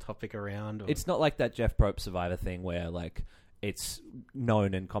Yeah. topic around? Or... It's not like that Jeff Probst Survivor thing where, like, it's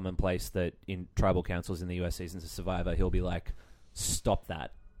known and commonplace that in tribal councils in the US seasons of Survivor, he'll be like, stop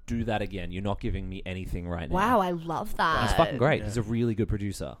that. Do that again. You're not giving me anything right now. Wow, I love that. That's fucking great. He's a really good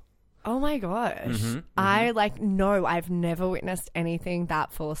producer. Oh my gosh. I've never witnessed anything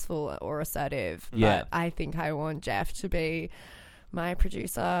that forceful or assertive. Yeah. But I think I want Jeff to be my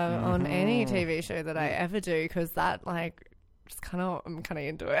producer on any TV show that I ever do, because that, like, just I'm kind of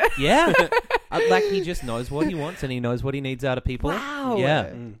into it. Yeah. Like, he just knows what he wants and he knows what he needs out of people. Wow.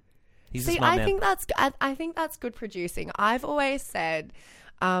 Yeah. He's a See, smart I man. think I think that's good producing. I've always said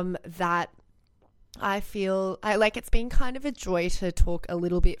that I feel like it's been kind of a joy to talk a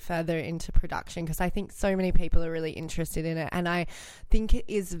little bit further into production, because I think so many people are really interested in it, and I think it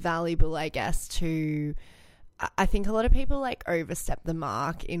is valuable, I guess, I think a lot of people like overstep the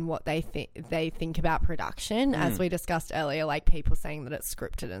mark in what they think about production. As we discussed earlier, like people saying that it's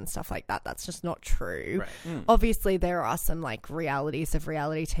scripted and stuff like that. That's just not true. Right. Obviously, there are some like realities of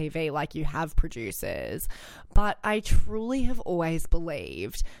reality TV, like you have producers, but I truly have always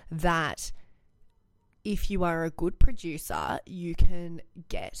believed that if you are a good producer, you can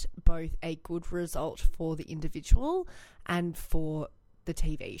get both a good result for the individual and for the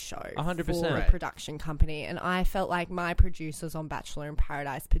TV show, 100%. for a Right. production company. And I felt like my producers on Bachelor in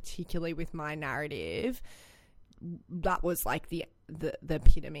Paradise, particularly with my narrative, that was like the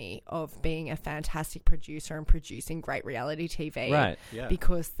epitome of being a fantastic producer and producing great reality TV. Right. Yeah.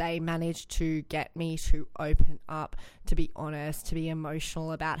 Because they managed to get me to open up, to be honest, to be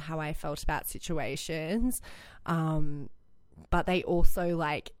emotional about how I felt about situations. But they also,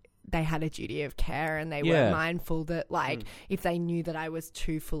 like, they had a duty of care, and they were mindful that, like, if they knew that I was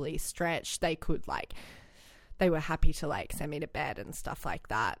too fully stretched, they could, like, they were happy to, like, send me to bed and stuff like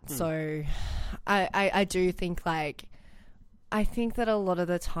that. So I do think, like, I think that a lot of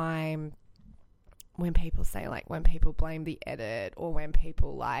the time when people say, like, when people blame the edit or when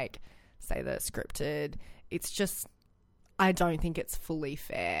people, like, say that it's scripted, it's just, I don't think it's fully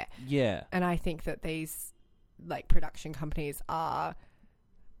fair. Yeah. And I think that these, like, production companies are,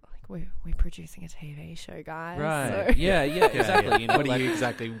 like, we're producing a TV show, guys. Right. So. Yeah, exactly. You know, What do like- you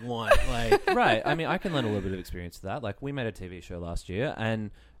exactly want? Like, right. I mean, I can lend a little bit of experience to that. Like, we made a TV show last year,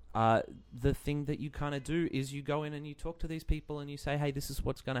 and the thing that you kind of do is you go in and you talk to these people and you say, hey, this is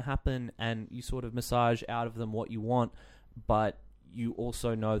what's going to happen, and you sort of massage out of them what you want, but you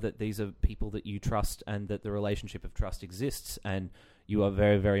also know that these are people that you trust and that the relationship of trust exists, and you are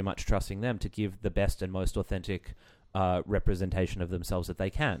very, very much trusting them to give the best and most authentic representation of themselves that they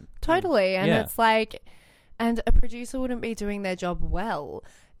can. Totally. And Yeah. it's like, and a producer wouldn't be doing their job well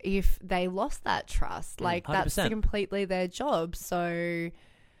if they lost that trust. Like, that's 100%. completely their job. So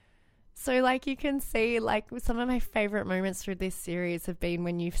like, you can see, like, some of my favorite moments through this series have been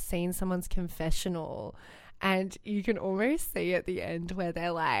when you've seen someone's confessional and you can almost see at the end where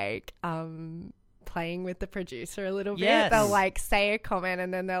they're like, playing with the producer a little bit. Yes. They'll like say a comment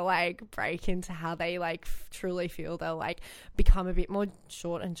and then they'll like break into how they like truly feel. They'll like become a bit more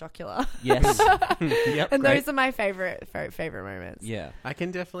short and jocular. Yes. Yep. And great. those are my favorite moments. Yeah. I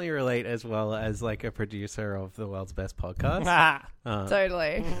can definitely relate as well as like a producer of the world's best podcast.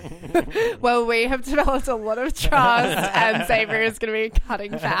 Totally. Well, we have developed a lot of trust and Xavier is going to be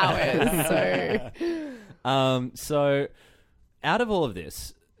cutting for hours. So out of all of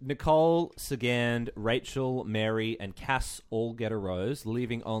this, Nicole, Sagand, Rachel, Mary, and Cass all get a rose,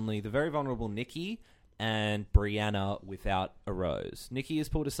 leaving only the very vulnerable Nikki and Brianna without a rose. Nikki is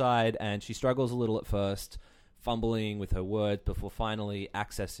pulled aside and she struggles a little at first, fumbling with her words before finally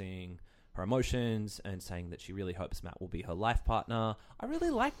accessing her emotions and saying that she really hopes Matt will be her life partner. I really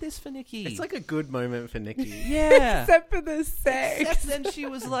like this for Nikki. It's like a good moment for Nikki. yeah. Except for the sex. Except then she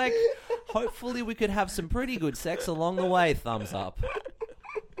was like, hopefully we could have some pretty good sex along the way, thumbs up.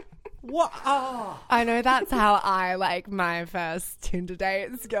 What? Oh. I know that's how I like my first Tinder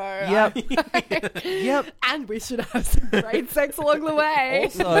dates go. Yep. Yep. And we should have some great sex along the way.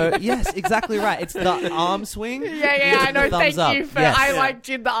 Also, yes, exactly right. It's the arm swing. Yeah, I know. Thumbs Thank up. you for. Yes. I like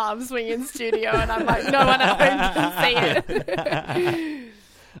did the arm swing in studio, and I'm like, no one at home can see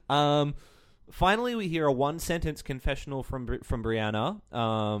it. Finally, we hear a one-sentence confessional from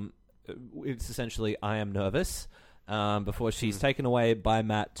Brianna. It's essentially, "I am nervous." Before she's taken away by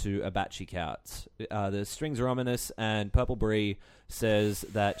Matt to a Batchy couch. The strings are ominous, and Purple Brie says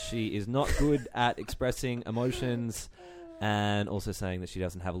that she is not good at expressing emotions, and also saying that she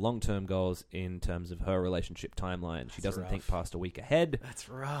doesn't have long-term goals in terms of her relationship timeline. She doesn't think past a week ahead. That's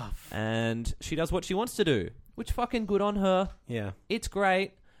rough. And she does what she wants to do, which fucking good on her. Yeah. It's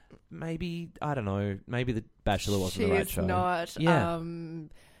great. Maybe, I don't know, maybe The Bachelor wasn't the right She's show. not. Yeah.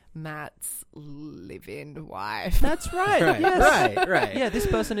 Matt's live-in wife. That's right. Right, Yes. right. Yeah, this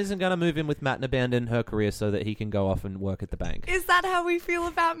person isn't going to move in with Matt and abandon her career so that he can go off and work at the bank. Is that how we feel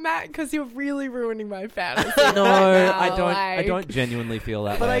about Matt? Because you're really ruining my fantasy. No, right now, I don't. I like- don't genuinely feel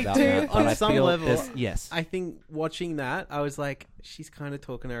that But way I about do, Matt. But on I some feel level, there's- yes. I think watching that, I was like, she's kind of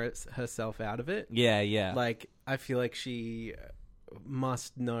talking herself out of it. Yeah. Like, I feel like she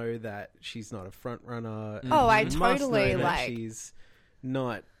must know that she's not a front runner. and Oh, I she must totally, know that like- she's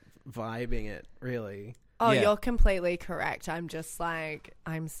not vibing it really. Oh, Yeah. you're completely correct. I'm just like,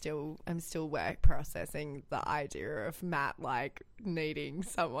 I'm still work processing the idea of Matt like needing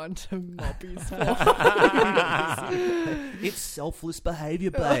someone to mop his floor. It's selfless behaviour,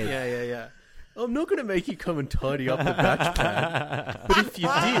 babe. Yeah. I'm not going to make you come and tidy up the batch pad, but if you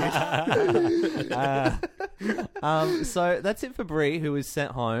did, So that's it for Brie, who is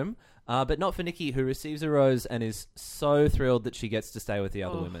sent home. But not for Nikki, who receives a rose and is so thrilled that she gets to stay with the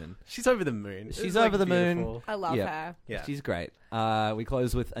other women. she's over the moon. She's It's, like, over the moon. beautiful. I love Yeah. her. Yeah. She's great. We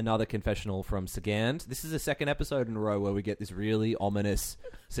close with another confessional from Sagand. This is the second episode in a row where we get this really ominous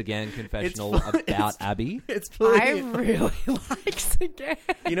Sagand confessional fun. about Abby. It's I brilliant. really like Sagand.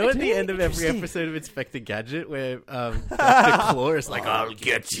 You know, at the end of every Interesting. episode of Inspector Gadget, where Dr. Claw is like, "I'll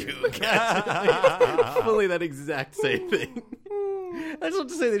get you," Gadget. Fully that exact same thing. That's not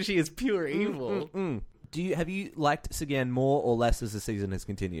to say that she is pure evil. Have you liked Sagand more or less as the season has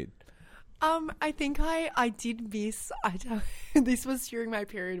continued? I think I did miss. This was during my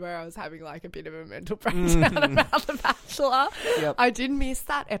period where I was having like a bit of a mental breakdown about The Bachelor. Yep. I did miss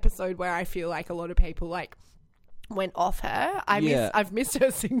that episode where I feel like a lot of people like went off her. I've missed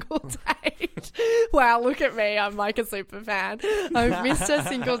her single date. Wow, look at me. I'm like a super fan. I've missed her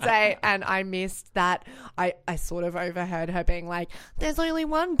single date, and I missed that. I sort of overheard her being like, there's only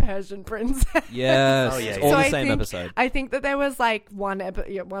one Persian princess. Yes. Oh, yeah, It's yeah. all So the I same think- episode. I think that there was like one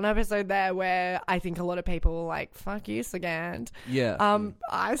episode there where I think a lot of people were like, fuck you, Sagand. Yeah.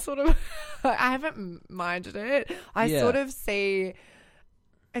 I sort of, I haven't minded it. I Yeah. sort of I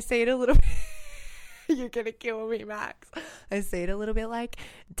see it a little bit. You're going to kill me, Max. I see it a little bit like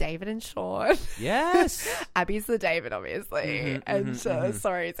David and Sean. Yes. Abby's the David, obviously.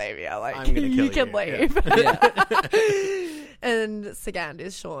 Sorry, Xavier. Like, I'm gonna you kill can you. leave. Yeah. And Sagand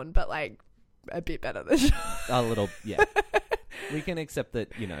is Sean, but like a bit better than Sean. A little, yeah. We can accept that,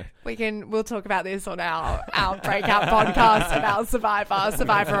 We'll talk about this on our breakout podcast about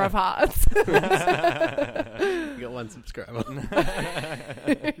Survivor of Hearts. You got one subscriber.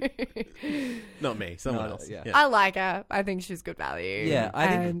 Not me, someone else. yeah. I like her. I think she's good value. Yeah, I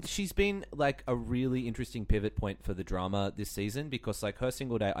And think she's been like a really interesting pivot point for the drama this season because like her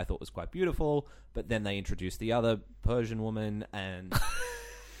single day I thought was quite beautiful, but then they introduced the other Persian woman and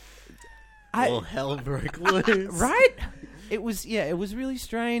All hell broke loose. right? It was really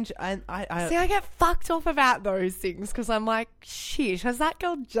strange, and I See, I get fucked off about those things because I'm like, shit, has that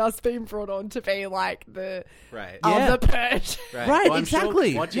girl just been brought on to be like the Right. Yeah. of the Persian Right, I'm sure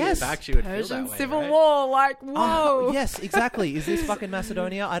exactly. watching Yes. it back, she would feel Persian that way, Civil right? War? Like, whoa. Oh, yes, exactly. Is this fucking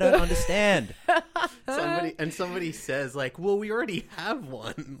Macedonia? I don't understand. Somebody says like, "Well, we already have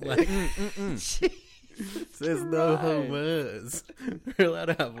one." Like, there's no homers. We're allowed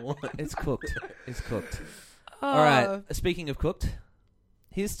to have one. It's cooked. It's cooked. All right. Speaking of cooked,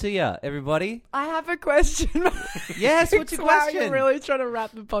 here's to ya, everybody. I have a question. Yes, what's your Wow, question? you're really trying to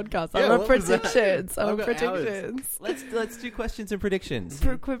wrap the podcast. Yeah, I have what was that? predictions. I I've have got hours. predictions. Let's do questions and predictions.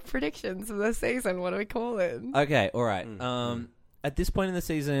 Quick predictions of the season. What do we call it? Okay, all right. At this point in the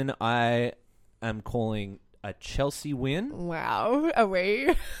season, I am calling a Chelsea win. Wow. Are we?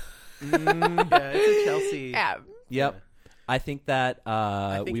 Yeah, it's a Chelsea. Yeah. Yep. I think that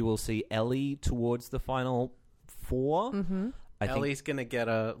we will see Ellie towards the final four. Mm-hmm. I think Ellie's gonna get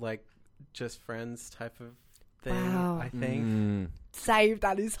a like just friends type of thing. Wow. I think. Save,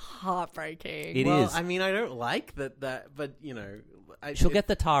 that is heartbreaking. It Well, is. I mean, I don't like that, but you know, She'll get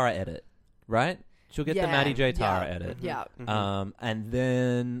the Tara edit, right? She'll get the Maddie J. Tara yeah. edit. Yeah. And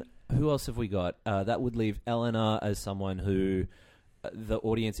then who else have we got? That would leave Eleanor as someone who the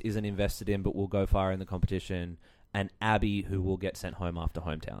audience isn't invested in, but will go far in the competition, and Abby, who will get sent home after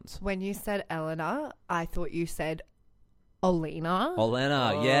hometowns. When you said Eleanor, I thought you said Olena.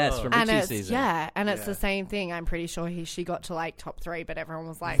 Olena, yes, from And Richie's it's season. it's the same thing. I'm pretty sure she got to like top 3, but everyone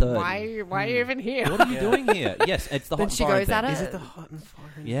was like, Third. why are you even here? What are you doing here? Yes, it's the Then hot she foreign goes thing. at it. Is it the hot and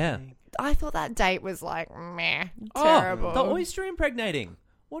foreign? Yeah. thing? I thought that date was like meh, terrible. Oh, the oyster impregnating.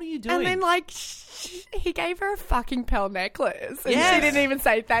 What are you doing? And then like he gave her a fucking pearl necklace, and Yes. she didn't even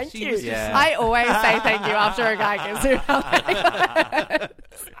say thank She you. was just- I always say thank you after a guy gives me a pearl necklace.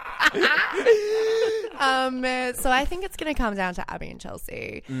 So I think it's going to come down to Abby and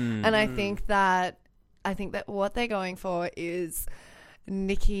Chelsea, and I think that what they're going for is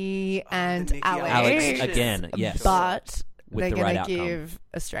Nikki and Nikki Alex. Alex again, yes. But With they're the right going to outcome. give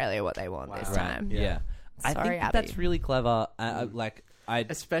Australia what they want this Right, time. yeah. I Sorry, think Abby. that's really clever.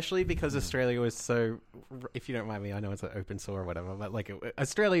 Especially because Australia was so, if you don't mind me, I know it's an open sore or whatever, but like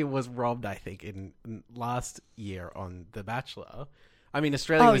Australia was robbed, I think, in last year on The Bachelor. I mean,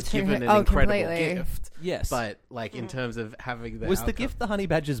 Australia was given an incredible completely. gift. Yes. But like in terms of having the Was the outcome- gift the Honey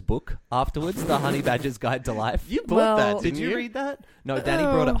Badger's book afterwards? The Honey Badger's Guide to Life? You bought Well- that, Did didn't you read that? No, Danny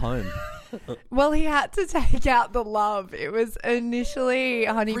brought it home. Well, he had to take out the love. It was initially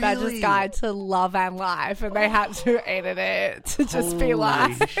Honey Badger's Really? Guide to Love and Life, and they had to edit it to just be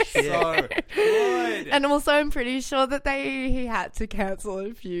like. So good. And also, I'm pretty sure that he had to cancel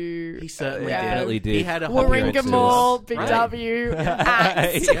a few. He certainly Definitely did. He had a Warringah appearances. Mall, Big Right. W,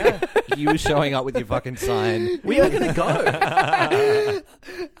 acts. You showing up with your fucking sign. We were going to go.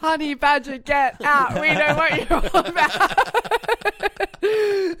 Honey Badger, get out. We know what you're all about.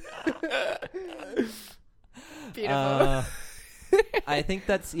 Beautiful. I think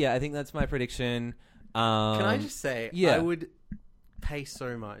that's my prediction. Can I just say, yeah. I would pay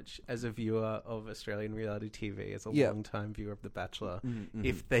so much as a viewer of Australian reality TV, as a Yeah. long-time viewer of The Bachelor,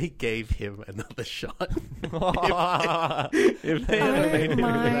 if they gave him another shot. if they ever made him The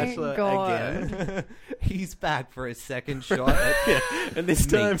my Bachelor God. again. He's back for a second shot. And this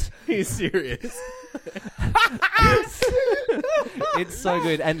time, Meat. he's serious. It's so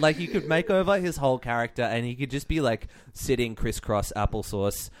good. And like you could make over his whole character and he could just be like sitting crisscross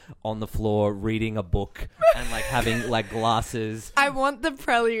applesauce on the floor reading a book and like having like glasses. I want the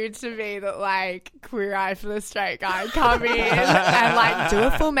prelude to be that like Queer Eye for the Straight Guy come in and like do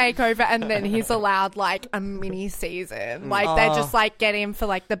a full makeover, and then he's allowed like a mini season. Like they just like get him for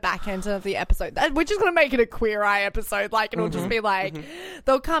like the back end of the episode, which is going to make it a Queer Eye episode. Like it'll just be like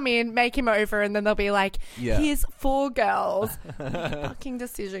they'll come in, make him over, and then they'll be like, Yeah. here's 4 girls. Make a fucking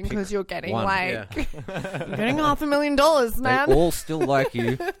decision because you're getting one. like you're getting $500,000, They man. all still like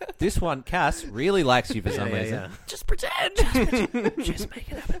you. This one, Cass, really likes you for some reason. Just pretend. Just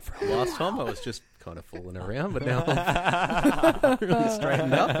make it happen for a Last time I was just kind of fooling around, but now I'm really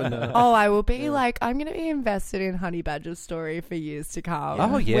straightened up. And, Oh, I will be like, I'm going to be invested in Honey Badger's story for years to come.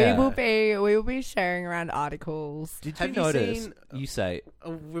 Oh, yeah. We will be sharing around articles. Did you Have you notice? seen- You say,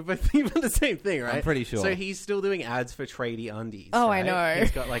 we're both thinking about the same thing, right? I'm pretty sure. So he's still doing ads for Tradie Undies. Oh, I right? know.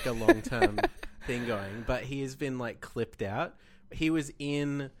 He's got like a long-term thing going, but he has been like clipped out. He was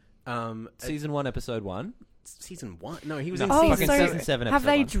in season 1, episode 1. season 1. No, he was No. in Oh, season so season 7, have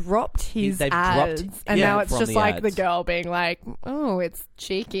episode they 1. dropped his They've ads? dropped- And yeah, now it's from just the like the ads. girl being like, oh, it's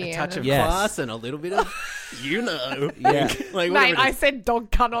cheeky. a touch of Yes. class and a little bit of, Yeah. like Mate, whatever it I is. said dog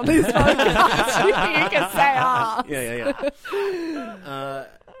cunt on this podcast. You can say ah. Yeah.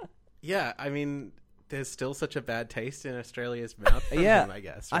 Yeah, I mean, there's still such a bad taste in Australia's mouth from Yeah. him, I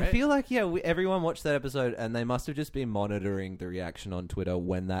guess, I right? feel like, everyone watched that episode and they must have just been monitoring the reaction on Twitter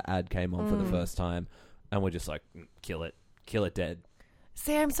when that ad came on for the first time. And we're just like, kill it dead.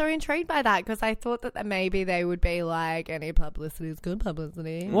 See, I'm so intrigued by that because I thought that maybe they would be like, any publicity is good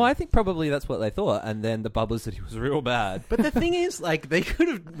publicity. Well, I think probably that's what they thought. And then the publicity was real bad. But the thing is, like, they could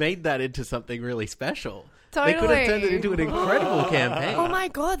have made that into something really special. Totally. They could have turned it into an incredible campaign. Oh my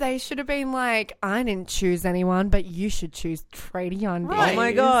god, they should have been like, I didn't choose anyone, but you should choose Tradie Undies. Right. Oh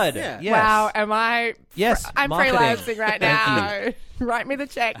my God. Yeah. Yes. Wow, am I? Yes, I'm marketing. freelancing right now. Write me the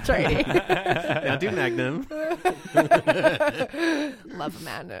check, Tradie. Now do Magnum. Love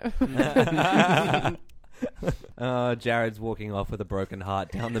Amanda. Jared's walking off with a broken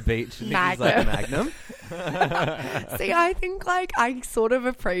heart down the beach. Nikki's Magnum. like, Magnum? See, I think like I sort of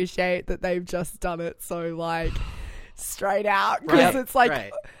appreciate that they've just done it so like straight out because Right, it's like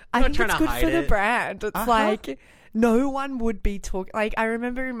right. I Not think trying it's to good hide for the it. brand. It's like no one would be talking. Like I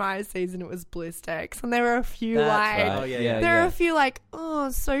remember in my season it was Blistex, and there were a few That's like right. Oh, yeah. there are a few like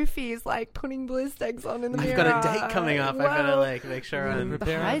Sophie's like putting Blistex on in the mirror. I've got a date coming up. I've got to Well, like make sure I'm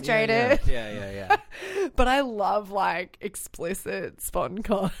hydrated. Yeah. But I love like explicit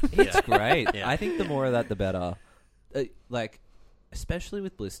SponCon. It's great. Yeah. I think the more of that, the better. Like, especially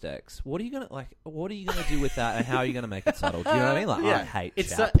with Blistex, what are you gonna do with that, and how are you gonna make it subtle? Do you know what I mean? Like, I hate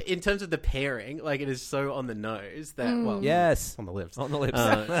it's chap. in terms of the pairing, like it is so on the nose that well, Yes, on the lips, on the lips.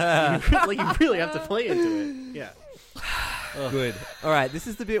 you really have to play into it. Yeah. Good. All right, this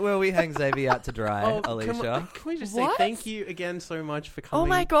is the bit where we hang Xavier out to dry, Alicia. Can we just What? say thank you again so much for coming? Oh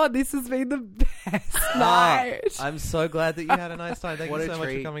my god, this has been the best Ah, night. I'm so glad that you had a nice time. Thank What you a so much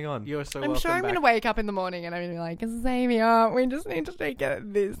for treat. coming on. You're so I'm welcome sure I'm back. going to wake up in the morning and I'm going to be like, Xavier, we just need to take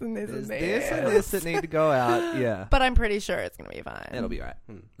out this and this There's and this and this that need to go out. Yeah, But I'm pretty sure it's going to be fine. it'll be right.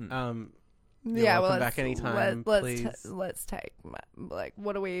 You're yeah, welcome well, back anytime, please. Let's take like who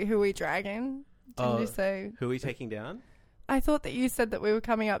are we dragging? Didn't you say? Who are we taking down? I thought that you said that we were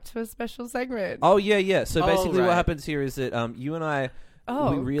coming up to a special segment. Oh yeah. So Oh, basically, what right. happens here is that you and I,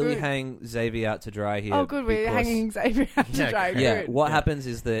 Oh, we really good. hang Xavier out to dry here. Oh, good. We're because- hanging Xavier out to Yeah, dry. Yeah, Good. what happens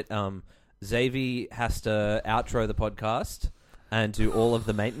is that Xavier has to outro the podcast and do all of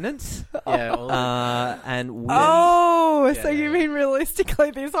the maintenance. Yeah. all And we, Oh, Yeah, so you yeah. mean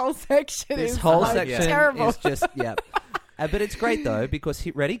realistically this whole section this is whole like section terrible. is just, yeah. But it's great, though, because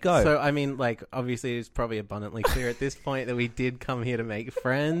ready, go. So, I mean, like, obviously, it's probably abundantly clear at this point that we did come here to make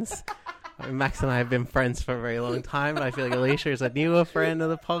friends. I mean, Max and I have been friends for a very long time, but I feel like Alicia is a newer friend of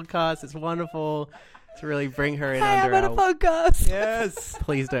the podcast. It's wonderful to really bring her in Hey, I'm under on our... a podcast. yes.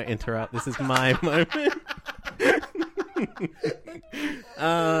 Please don't interrupt. This is my moment.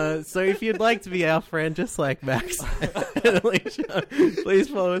 So if you'd like to be our friend, just like Max and Alicia, please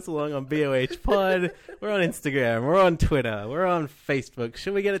follow us along on BOH Pod. We're on Instagram. We're on Twitter. We're on Facebook.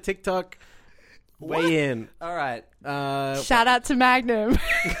 Should we get a TikTok? Weigh in. All right. Shout out to Magnum.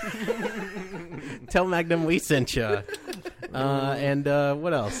 Tell Magnum we sent you. And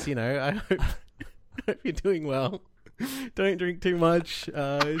what else? You know, I hope you're doing well. Don't drink too much.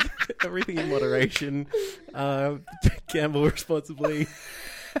 Everything in moderation. Gamble responsibly.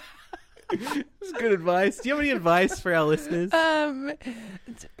 It's good advice. Do you have any advice for our listeners?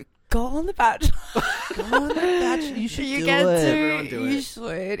 Go on the Bachelor. You should You do get it. Everyone to. do You it.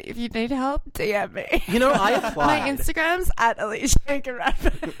 should. If you need help, DM me. You know, I My applied. Instagram's at Alicia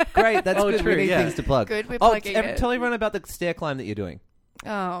Garappa. Great, that's Oh, good. true, we need yeah. things to plug. Good, we're plugging it. Tell everyone about the stair climb that you're doing.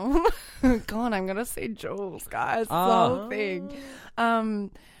 Oh, God, I'm gonna see Jules, guys. It's the Ah. whole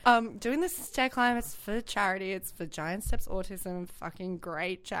thing. Doing this stair climb, it's for charity. It's for Giant Steps Autism. Fucking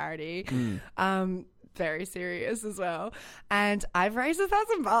great charity. Very serious as well. And I've raised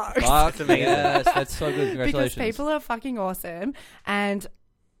 $1,000. Fuck, amazing. yes, that's so good. Because Congratulations. people are fucking awesome. And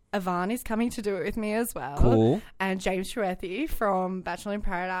Ivan is coming to do it with me as well. Cool. And James Trewethi from Bachelor in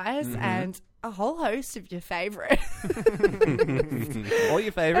Paradise and a whole host of your favourites. All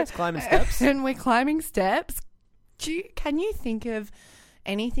your favourites climbing steps. And we're climbing steps. Can you think of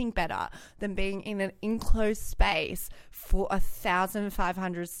anything better than being in an enclosed space for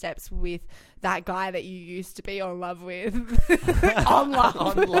 1,500 steps with that guy that you used to be on love with? On love.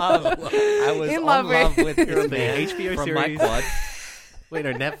 On love. I was In on love love with- with the man HBO from series. my quad. Wait,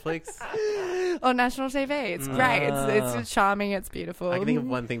 no, Netflix. On national TV. It's great. It's charming. It's beautiful. I can think of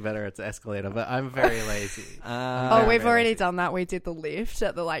one thing better. It's Escalator, but I'm very lazy. Oh, we've very already lazy. done that. We did the lift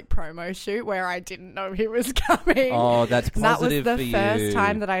at the promo shoot where I didn't know he was coming. Oh, that's And that was positive the for you. first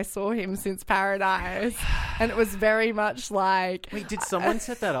time that I saw him since Paradise, and it was very much like. Wait, did someone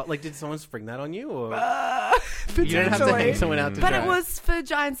set that up? Like, did someone spring that on you, or you don't have to potentially. hang someone out to But dry? it was for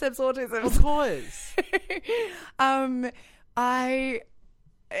Giant Seb's autism. Of course.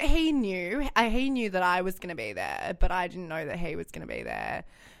 He knew that I was going to be there, but I didn't know that he was going to be there.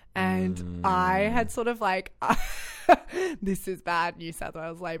 And I had sort of this is bad, New South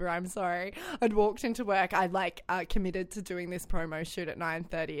Wales Labor, I'm sorry. I'd walked into work. I'd committed to doing this promo shoot at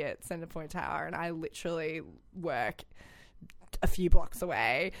 9:30 at Centrepoint Tower, and I literally work a few blocks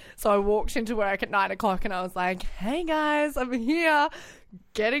away. So I walked into work at 9 o'clock and I was like, hey guys, I'm here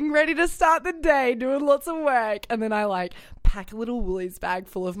getting ready to start the day, doing lots of work. And then I pack a little Woolies bag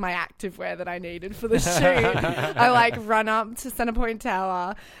full of my activewear that I needed for the shoot. I run up to Centrepoint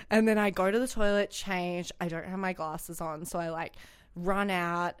Tower and then I go to the toilet, change. I don't have my glasses on. So I run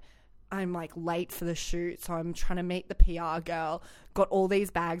out. I'm late for the shoot, so I'm trying to meet the PR girl. Got all these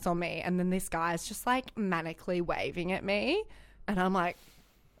bags on me, and then this guy's just manically waving at me, and I'm like,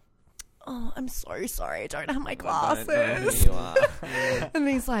 "Oh, I'm so sorry, I don't have my I don't know who glasses." you are. And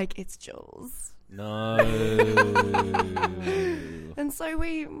he's like, "It's Jules." No. And so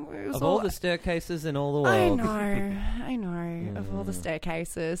we was Of all the staircases in all the I world. know, of all the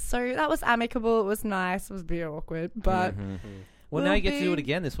staircases. So that was amicable. It was nice. It was a bit awkward, but. Well, now Will you get to do be- it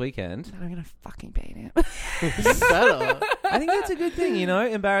again this weekend. I'm gonna fucking beat him. Better. I think that's a good thing,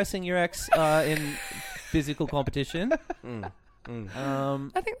 embarrassing your ex in physical competition. I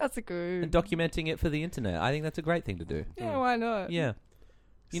think that's a good. And documenting it for the internet. I think that's a great thing to do. Yeah, why not? Yeah.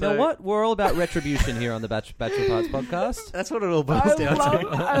 You So- know what? We're all about retribution here on the Bachelor Parts podcast. That's what it all boils down to.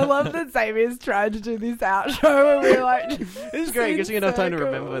 I love that Xavier's trying to do this outro and we're like, This is great. It gives me enough time to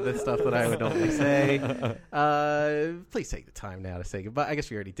remember the stuff that I would normally say. Please take the time now to say goodbye. I guess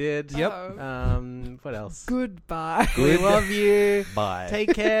we already did. Yep. What else? Goodbye. We love you. Bye.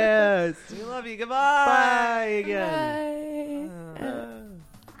 Take care. We love you. Bye Goodbye. again.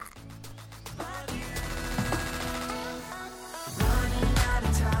 Bye.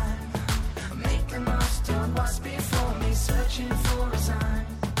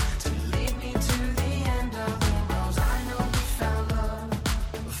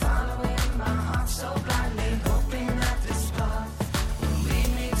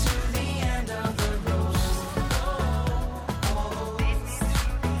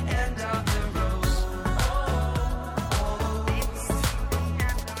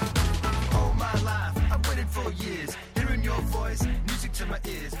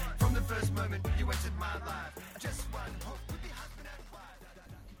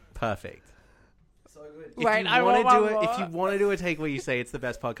 Perfect. Wait, I want one more. If you want to do a take where you say it's the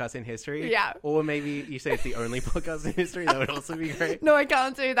best podcast in history, Yeah. or maybe you say it's the only podcast in history, that would also be great. No, I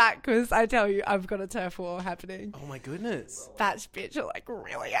can't do that because I tell you, I've got a turf war happening. Oh my goodness! That bitch are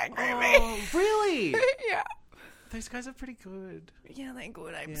really angry at me. Oh, really? Yeah. Those guys are pretty good. Yeah, they're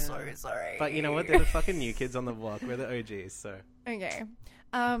good. I'm Yeah. so sorry. But you know what? They're the fucking new kids on the block. We're the OGs, so. Okay.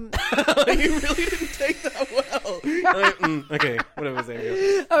 You really didn't take that well. Okay, whatever,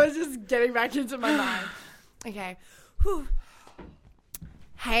 Xavier. I was just getting back into my mind. Okay. Whew.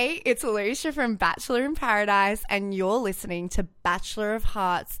 Hey, it's Alicia from Bachelor in Paradise, and you're listening to Bachelor of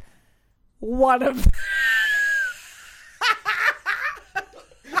Hearts, one of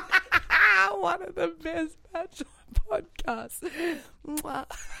the best Bachelor podcasts. Mwah.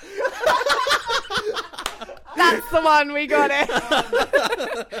 That's the one, we got it.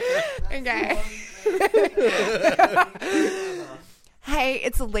 Okay. Hey,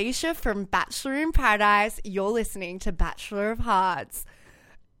 it's Alicia from Bachelor in Paradise. You're listening to Bachelor of Hearts,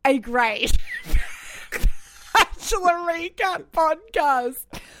 a great Bachelor recap podcast.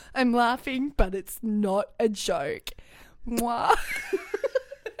 I'm laughing, but it's not a joke. Mwah.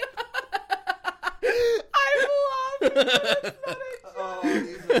 I'm laughing, but it's not a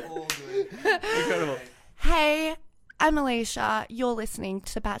joke. Incredible. Hey, I'm Alicia. You're listening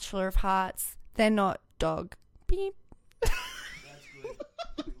to Bachelor of Hearts. They're not dog. Beep.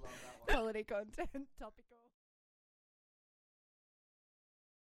 Quality content. Topical.